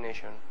the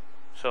destination.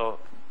 So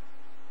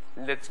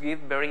let's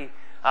give a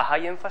high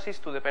emphasis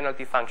to the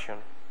penalty function.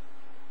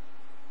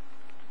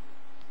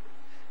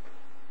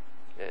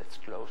 Let's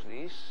close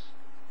this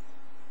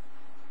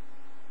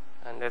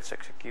and let's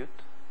execute.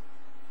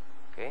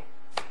 Okay,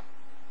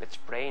 let's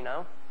pray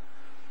now.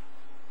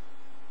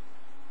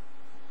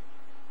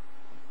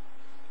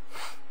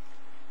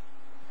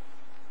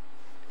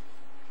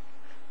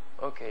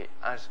 Okay,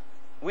 as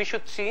we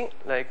should see,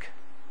 like,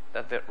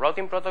 that the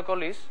routing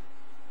protocol is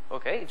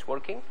okay, it's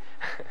working.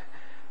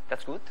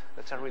 That's good,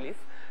 that's a relief.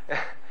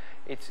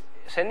 It's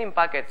sending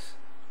packets.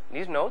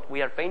 This node,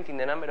 we are painting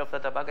the number of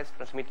data packets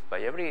transmitted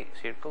by every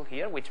circle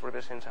here, which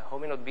represents a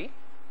home node B,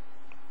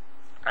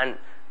 and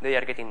they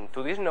are getting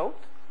to this node.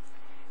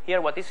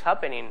 Here, what is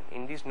happening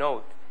in this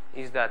node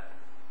is that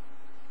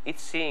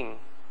it's seeing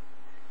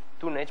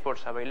 2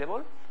 networks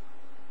available,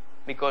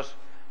 because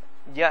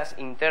just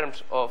in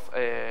terms of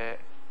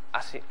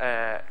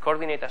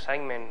coordinate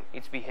assignment,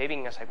 it's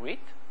behaving as a grid.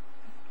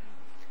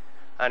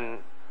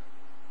 And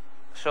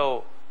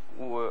so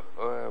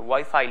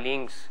Wi-Fi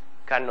links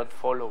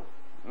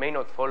may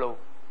not follow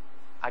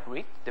a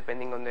grid,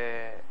 depending on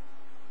the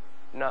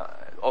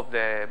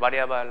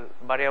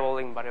variable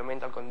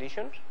environmental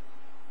conditions.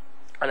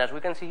 And as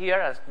we can see here,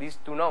 as these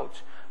 2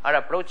 nodes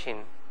are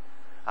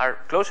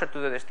closer to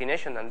the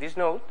destination than this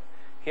node,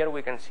 here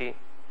we can see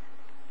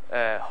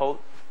how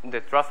the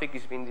traffic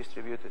is being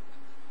distributed.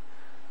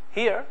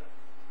 Here,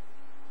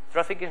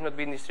 traffic is not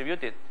being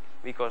distributed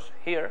because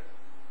here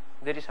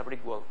there is a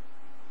brick wall,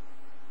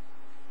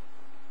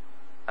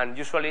 and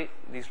usually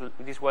this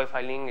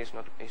Wi-Fi link is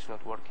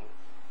not working.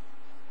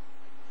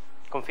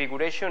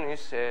 Configuration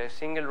is a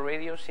single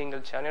radio, single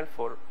channel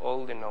for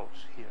all the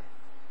nodes here.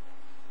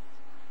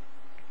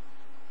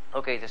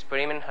 Okay, the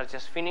experiment has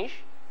just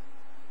finished,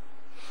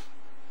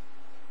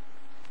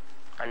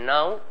 and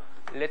now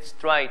let's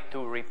try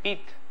to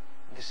repeat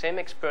the same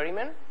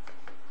experiment,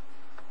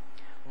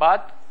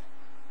 but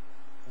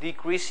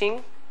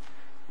decreasing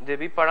the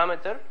B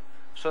parameter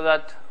so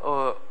that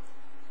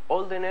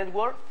all the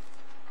network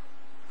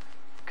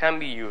can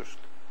be used.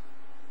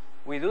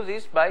 We do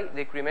this by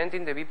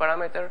decrementing the B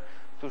parameter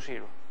to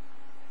 0.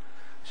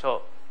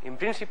 So in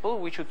principle,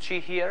 we should see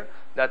here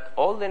that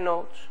all the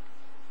nodes,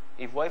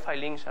 if Wi-Fi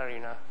links are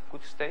in a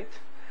good state,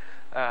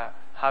 are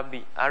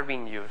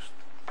being used.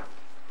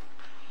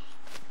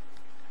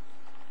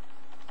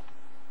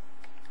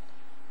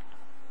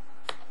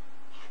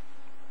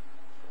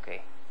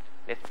 Okay,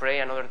 let's pray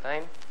another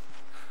time.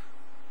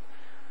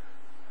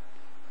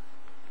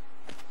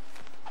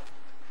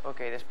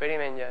 Okay, the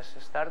experiment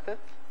just started,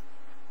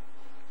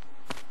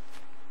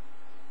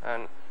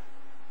 and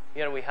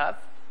here we have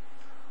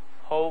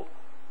how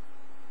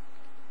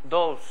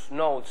those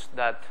nodes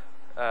that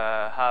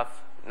have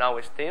now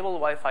stable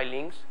Wi-Fi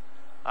links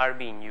are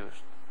being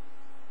used.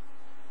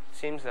 It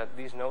seems that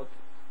this node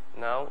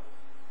now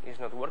is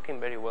not working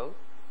very well.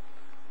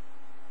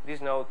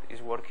 This node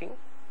is working.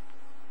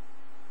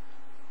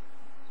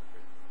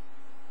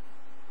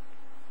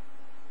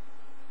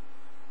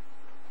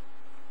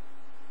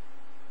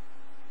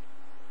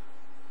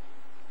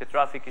 The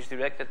traffic is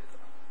directed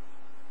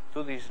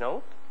to this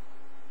node,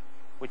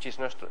 which is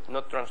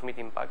not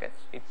transmitting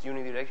packets. It's a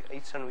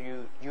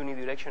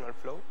unidirectional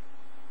flow.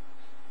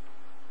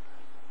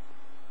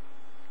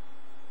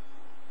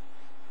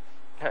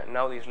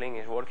 Now this link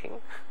is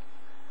working.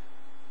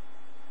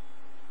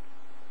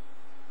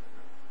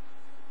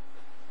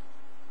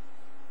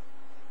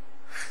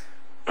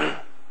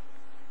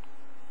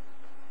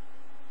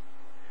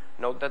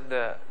 Note that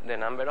the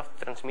number of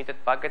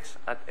transmitted packets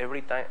at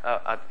every time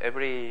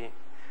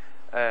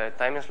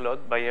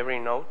slot by every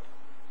node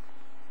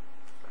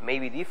may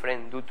be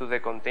different due to the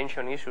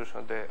contention issues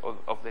of the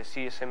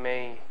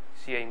CSMA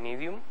CA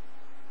medium,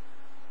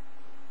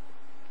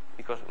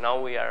 because now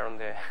we are on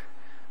the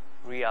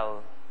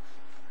real.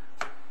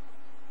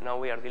 Now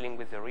we are dealing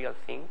with the real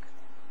thing.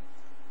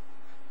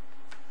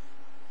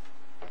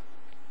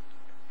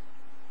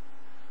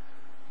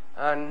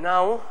 And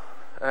now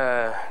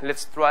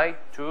let's try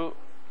to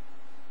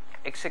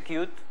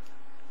execute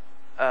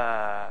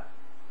a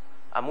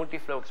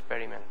multi-flow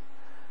experiment.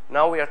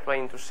 Now we are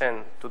trying to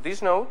send to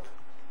this node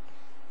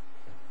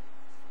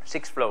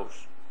 6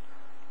 flows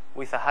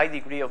with a high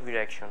degree of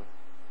direction.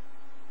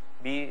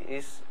 B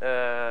is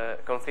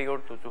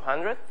configured to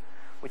 200,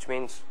 which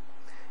means,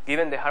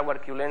 given the hardware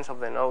queue length of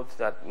the nodes,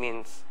 that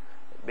means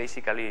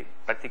basically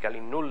practically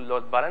null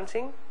load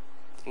balancing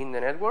in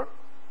the network.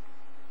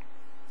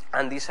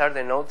 And these are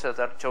the nodes that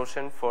are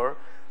chosen for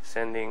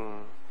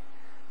sending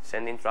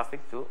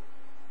traffic to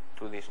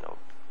this node.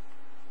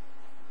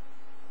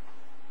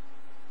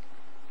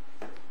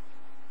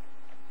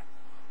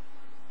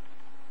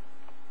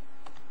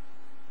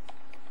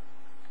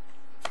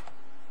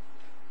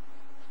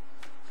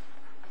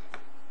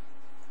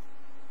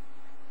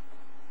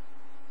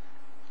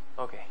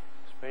 Okay,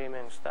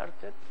 experiment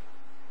started.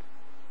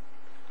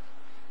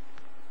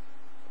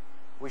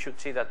 We should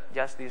see that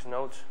just these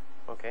nodes,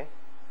 okay,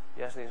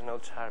 just these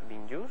nodes are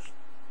being used.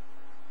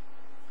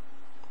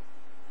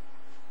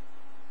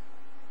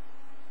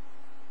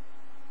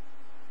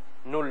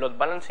 null load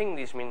balancing.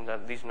 This means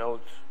that these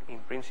nodes in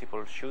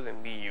principle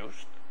shouldn't be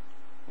used,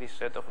 this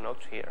set of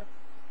nodes here.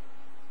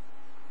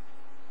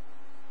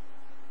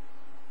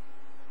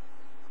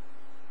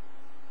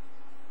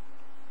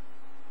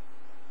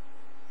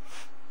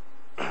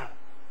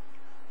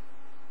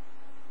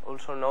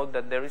 Also note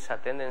that there is a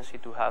tendency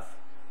to have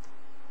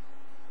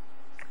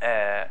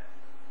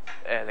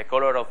the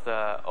color of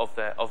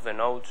the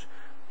nodes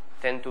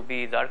tend to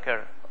be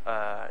darker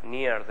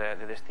near the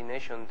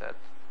destination than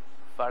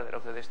farther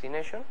of the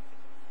destination.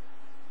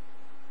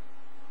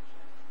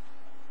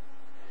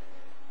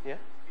 Yeah.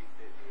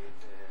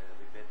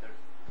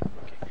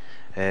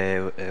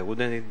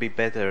 Wouldn't it be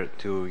better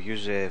to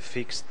use a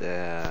fixed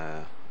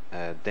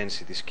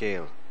density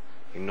scale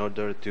in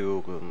order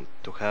to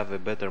have a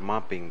better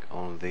mapping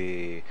on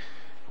the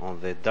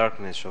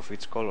darkness of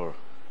each color?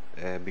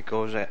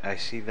 Because I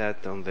see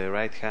that on the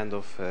right hand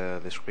of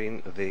the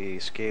screen the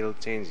scale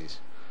changes,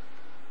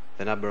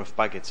 the number of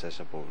packets, I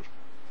suppose.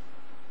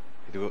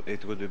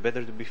 It would be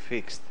better to be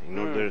fixed in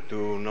order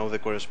to know the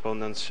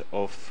correspondence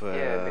of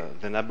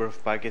the number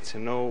of packets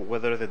and know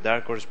whether the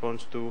dark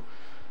corresponds to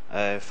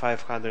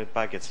 500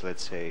 packets,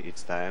 let's say,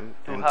 each time,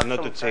 and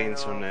not to change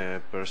on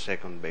a per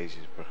second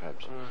basis,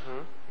 perhaps.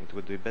 It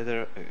would be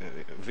better,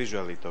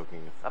 visually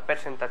talking. A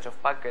percentage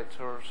of packets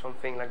or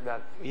something like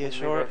that.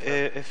 Yes, or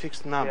a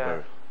fixed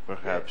number,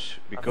 perhaps,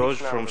 because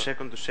from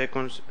second to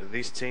second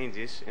this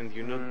changes, and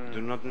you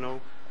do not know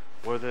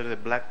whether the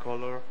black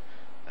color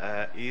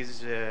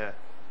is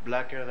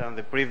blacker than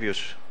the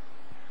previous.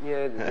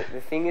 Yeah,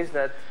 the thing is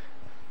that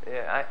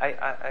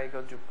I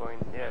got your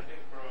point. Yeah.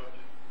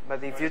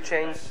 But if you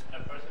change,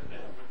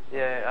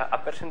 a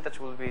percentage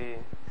will be.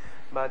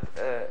 But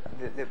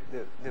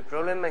the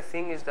problem, I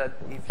think, is that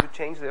if you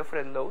change the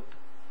offered load,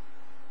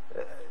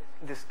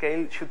 the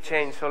scale should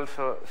change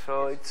also.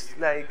 So it's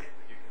like.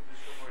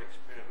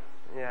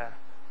 Yeah.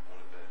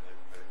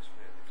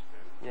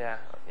 Yeah.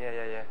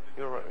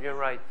 You're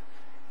right.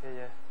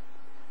 Yeah.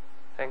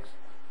 Thanks.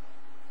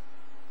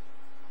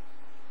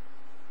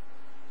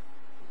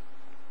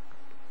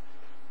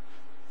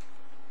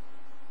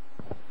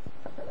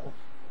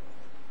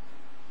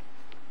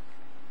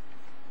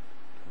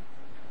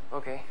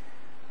 Okay,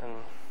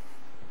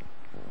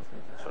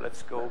 so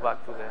let's go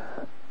back to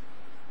the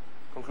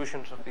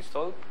conclusions of this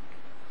talk.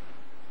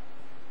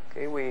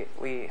 Okay,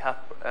 we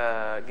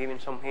have given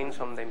some hints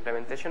on the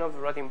implementation of the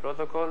routing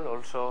protocol,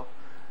 also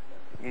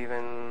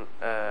given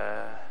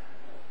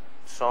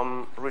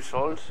some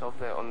results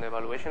of on the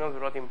evaluation of the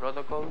routing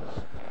protocol,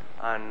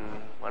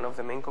 and one of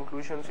the main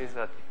conclusions is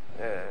that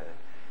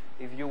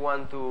if you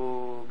want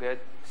to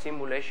get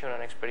simulation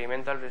and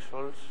experimental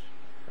results,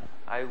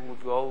 I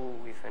would go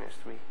with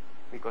NS3,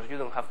 because you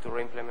don't have to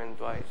re-implement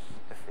twice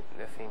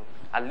the thing.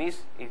 At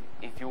least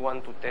if you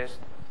want to test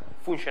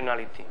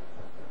functionality.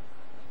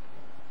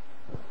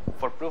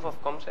 For proof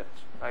of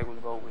concepts, I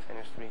would go with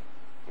NS3.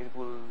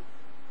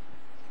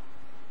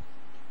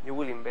 You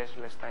will invest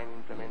less time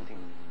implementing.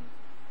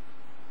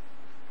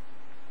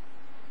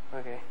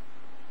 Okay.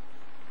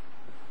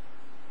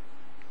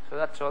 So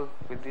that's all.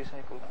 With this,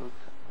 I conclude.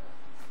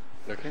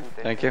 Okay.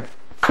 Thank you.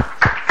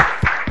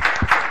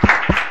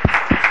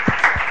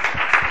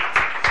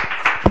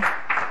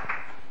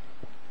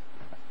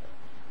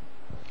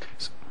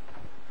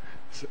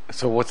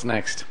 So what's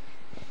next?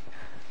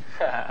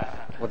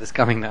 What is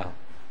coming now?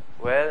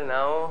 Well,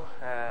 now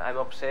I'm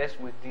obsessed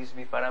with this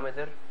V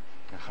parameter.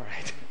 All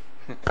right.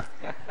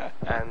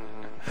 And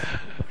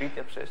pretty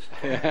obsessed.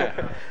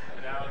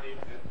 Now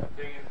the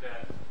thing is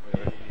that,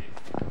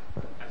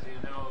 as you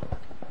know,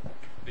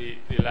 the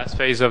last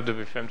phase of the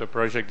Femto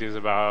project is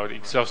about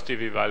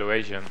exhaustive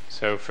evaluation.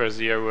 So first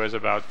year was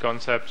about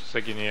concepts,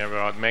 second year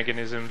about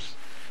mechanisms,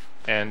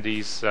 and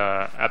this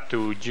up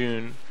to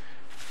June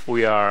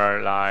we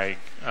are like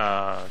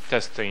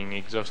testing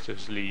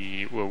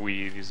exhaustively what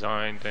we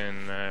designed,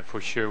 and for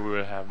sure we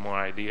will have more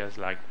ideas,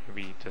 like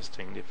maybe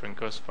testing different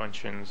cost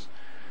functions,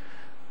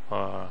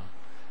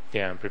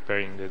 and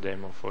preparing the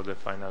demo for the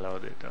final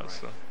audit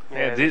also.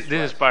 Yeah, this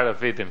is part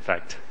of it, in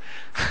fact.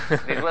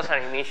 This was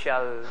an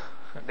initial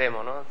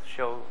demo, no? To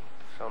show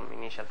some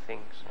initial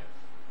things.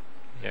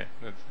 Yeah,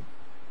 that's it.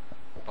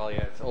 Well,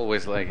 yeah,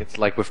 it's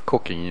like with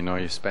cooking, you know,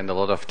 you spend a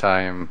lot of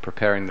time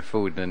preparing the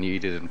food and you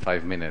eat it in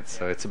 5 minutes.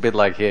 So it's a bit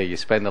like here, you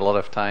spend a lot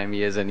of time,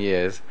 years and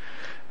years,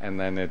 and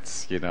then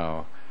it's,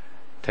 10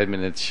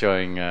 minutes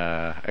showing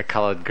a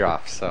colored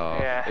graph. So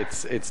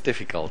it's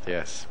difficult,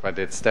 yes, but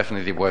it's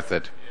definitely worth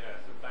it. Yeah,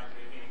 sometimes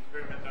in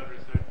experimental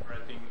research,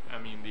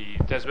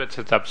 the testbed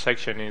setup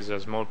section is a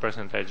small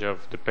percentage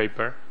of the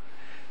paper,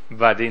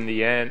 but in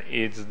the end,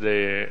 it's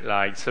the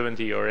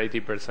 70 or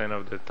 80%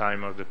 of the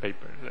time of the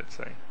paper, let's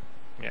say.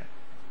 Yeah.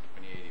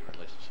 20-80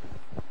 relationship.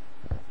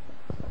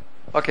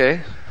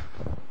 Okay.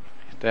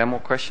 There are more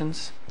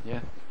questions?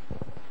 Yeah.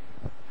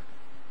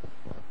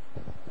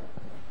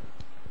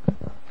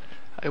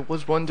 I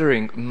was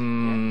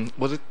wondering,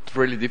 was it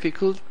really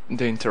difficult,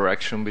 the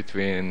interaction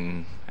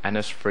between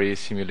NS3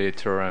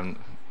 simulator and,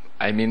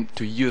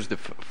 to use the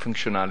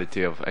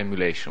functionality of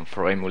emulation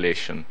for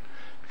emulation?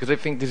 Because I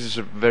think this is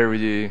a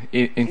very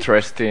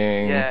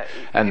interesting, Yeah,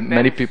 and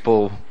many depends.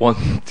 people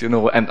want to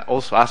know, and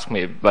also ask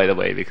me, by the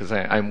way, because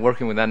I'm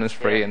working with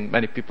NSFree, Yeah. and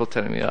many people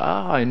tell me,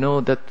 I know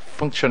that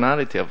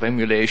functionality of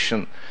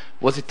emulation.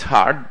 Was it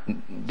hard?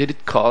 Did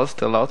it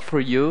cost a lot for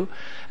you?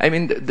 I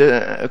mean,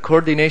 the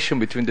coordination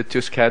between the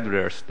two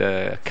schedulers,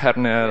 the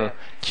kernel Yeah.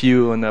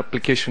 queue and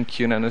application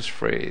queue in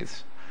NSFree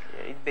is.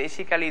 It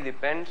basically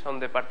depends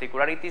on the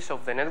particularities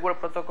of the network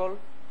protocol,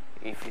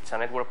 if it's a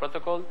network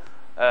protocol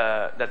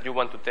that you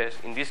want to test.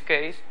 In this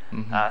case,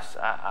 as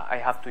I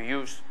have to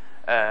use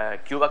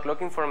queue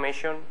backlog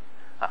information,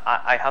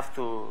 I have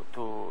to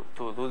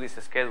do this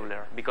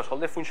scheduler, because all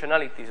the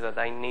functionalities that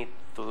I need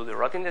to do the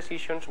routing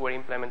decisions were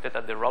implemented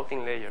at the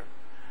routing layer,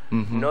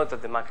 not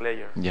at the MAC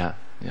layer. Yeah,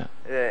 yeah.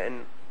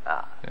 And,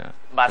 Yeah.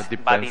 but It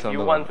depends if on you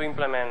the want one. to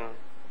implement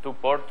to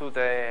port to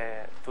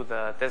the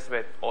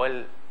testbed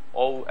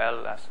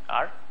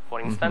OLSR, for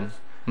instance,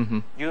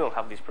 you don't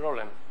have this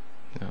problem.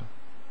 Yeah.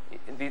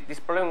 This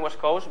problem was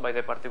caused by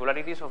the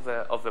particularities of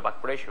the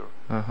back pressure.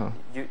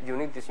 You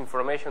need this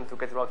information to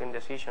get routing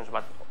decisions,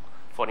 but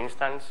for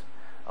instance,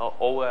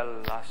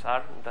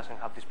 OLSR doesn't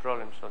have this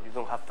problem, so you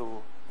don't have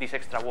to this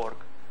extra work.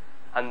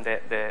 And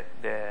the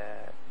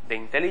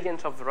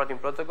intelligence of the routing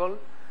protocol,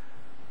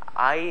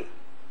 I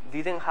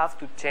didn't have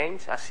to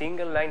change a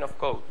single line of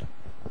code.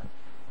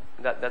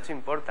 That's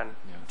important.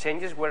 Yeah.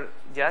 Changes were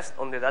just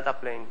on the data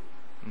plane,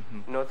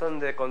 not on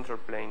the control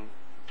plane.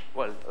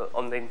 Well,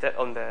 on the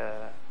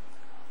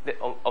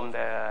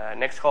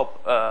next hop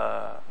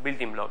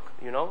building block,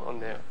 you know,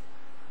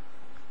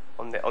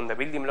 on the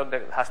building block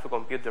that has to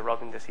compute the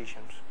routing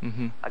decisions.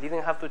 I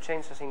didn't have to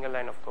change a single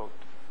line of code.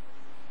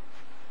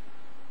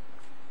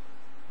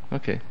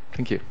 Okay,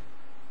 thank you.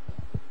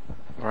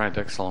 All right,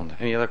 excellent.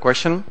 Any other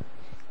question?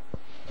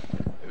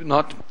 If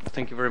not,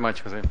 thank you very much,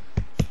 Jose.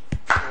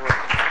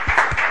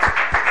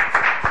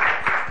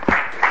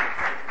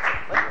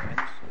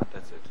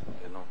 That's it.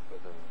 No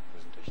further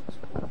presentations.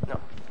 No.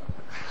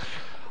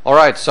 All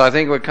right, so I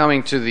think we're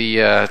coming to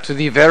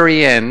the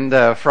very end,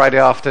 Friday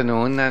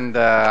afternoon, and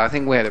I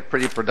think we had a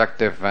pretty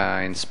productive,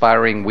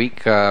 inspiring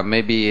week.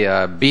 Maybe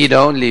beat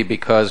only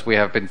because we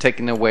have been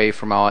taken away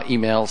from our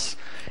emails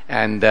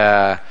and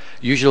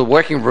usual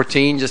working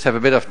routine. Just have a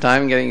bit of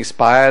time getting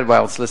inspired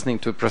whilst listening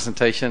to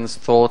presentations,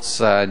 thoughts,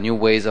 new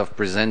ways of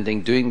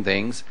presenting, doing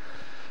things.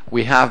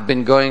 We have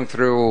been going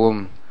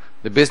through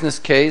the business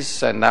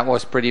case, and that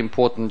was pretty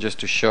important just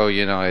to show,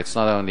 you know, it's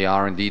not only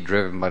R&D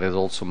driven, but it's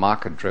also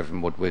market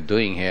driven. What we're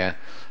doing here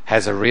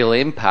has a real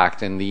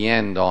impact in the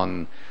end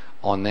on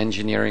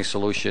engineering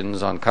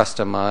solutions, on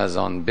customers,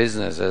 on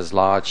businesses,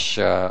 large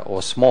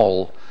or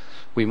small.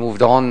 We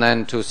moved on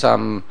then to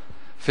some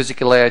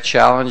physical layer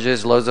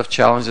challenges, loads of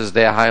challenges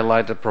there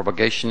highlighted,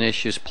 propagation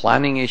issues,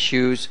 planning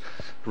issues,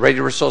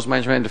 radio resource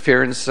management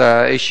interference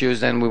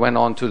issues. Then we went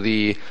on to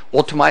the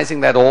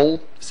optimizing that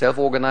all,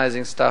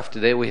 self-organizing stuff.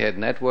 Today we had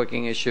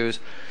networking issues.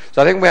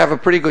 So I think we have a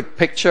pretty good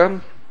picture.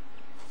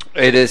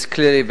 It is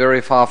clearly very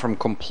far from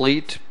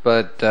complete,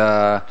 but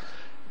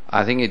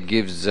I think it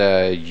gives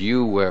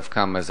you who have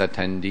come as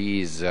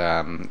attendees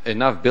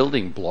enough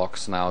building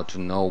blocks now to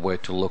know where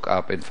to look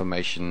up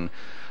information,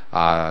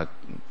 to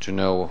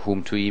know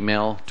whom to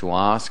email, to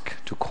ask,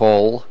 to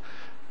call,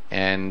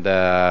 and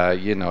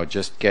you know,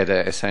 just get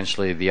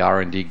essentially the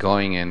R&D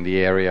going in the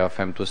area of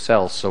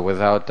Femtocells. So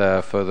without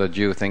further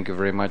ado, thank you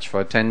very much for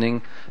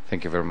attending.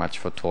 Thank you very much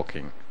for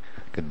talking.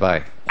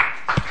 Goodbye.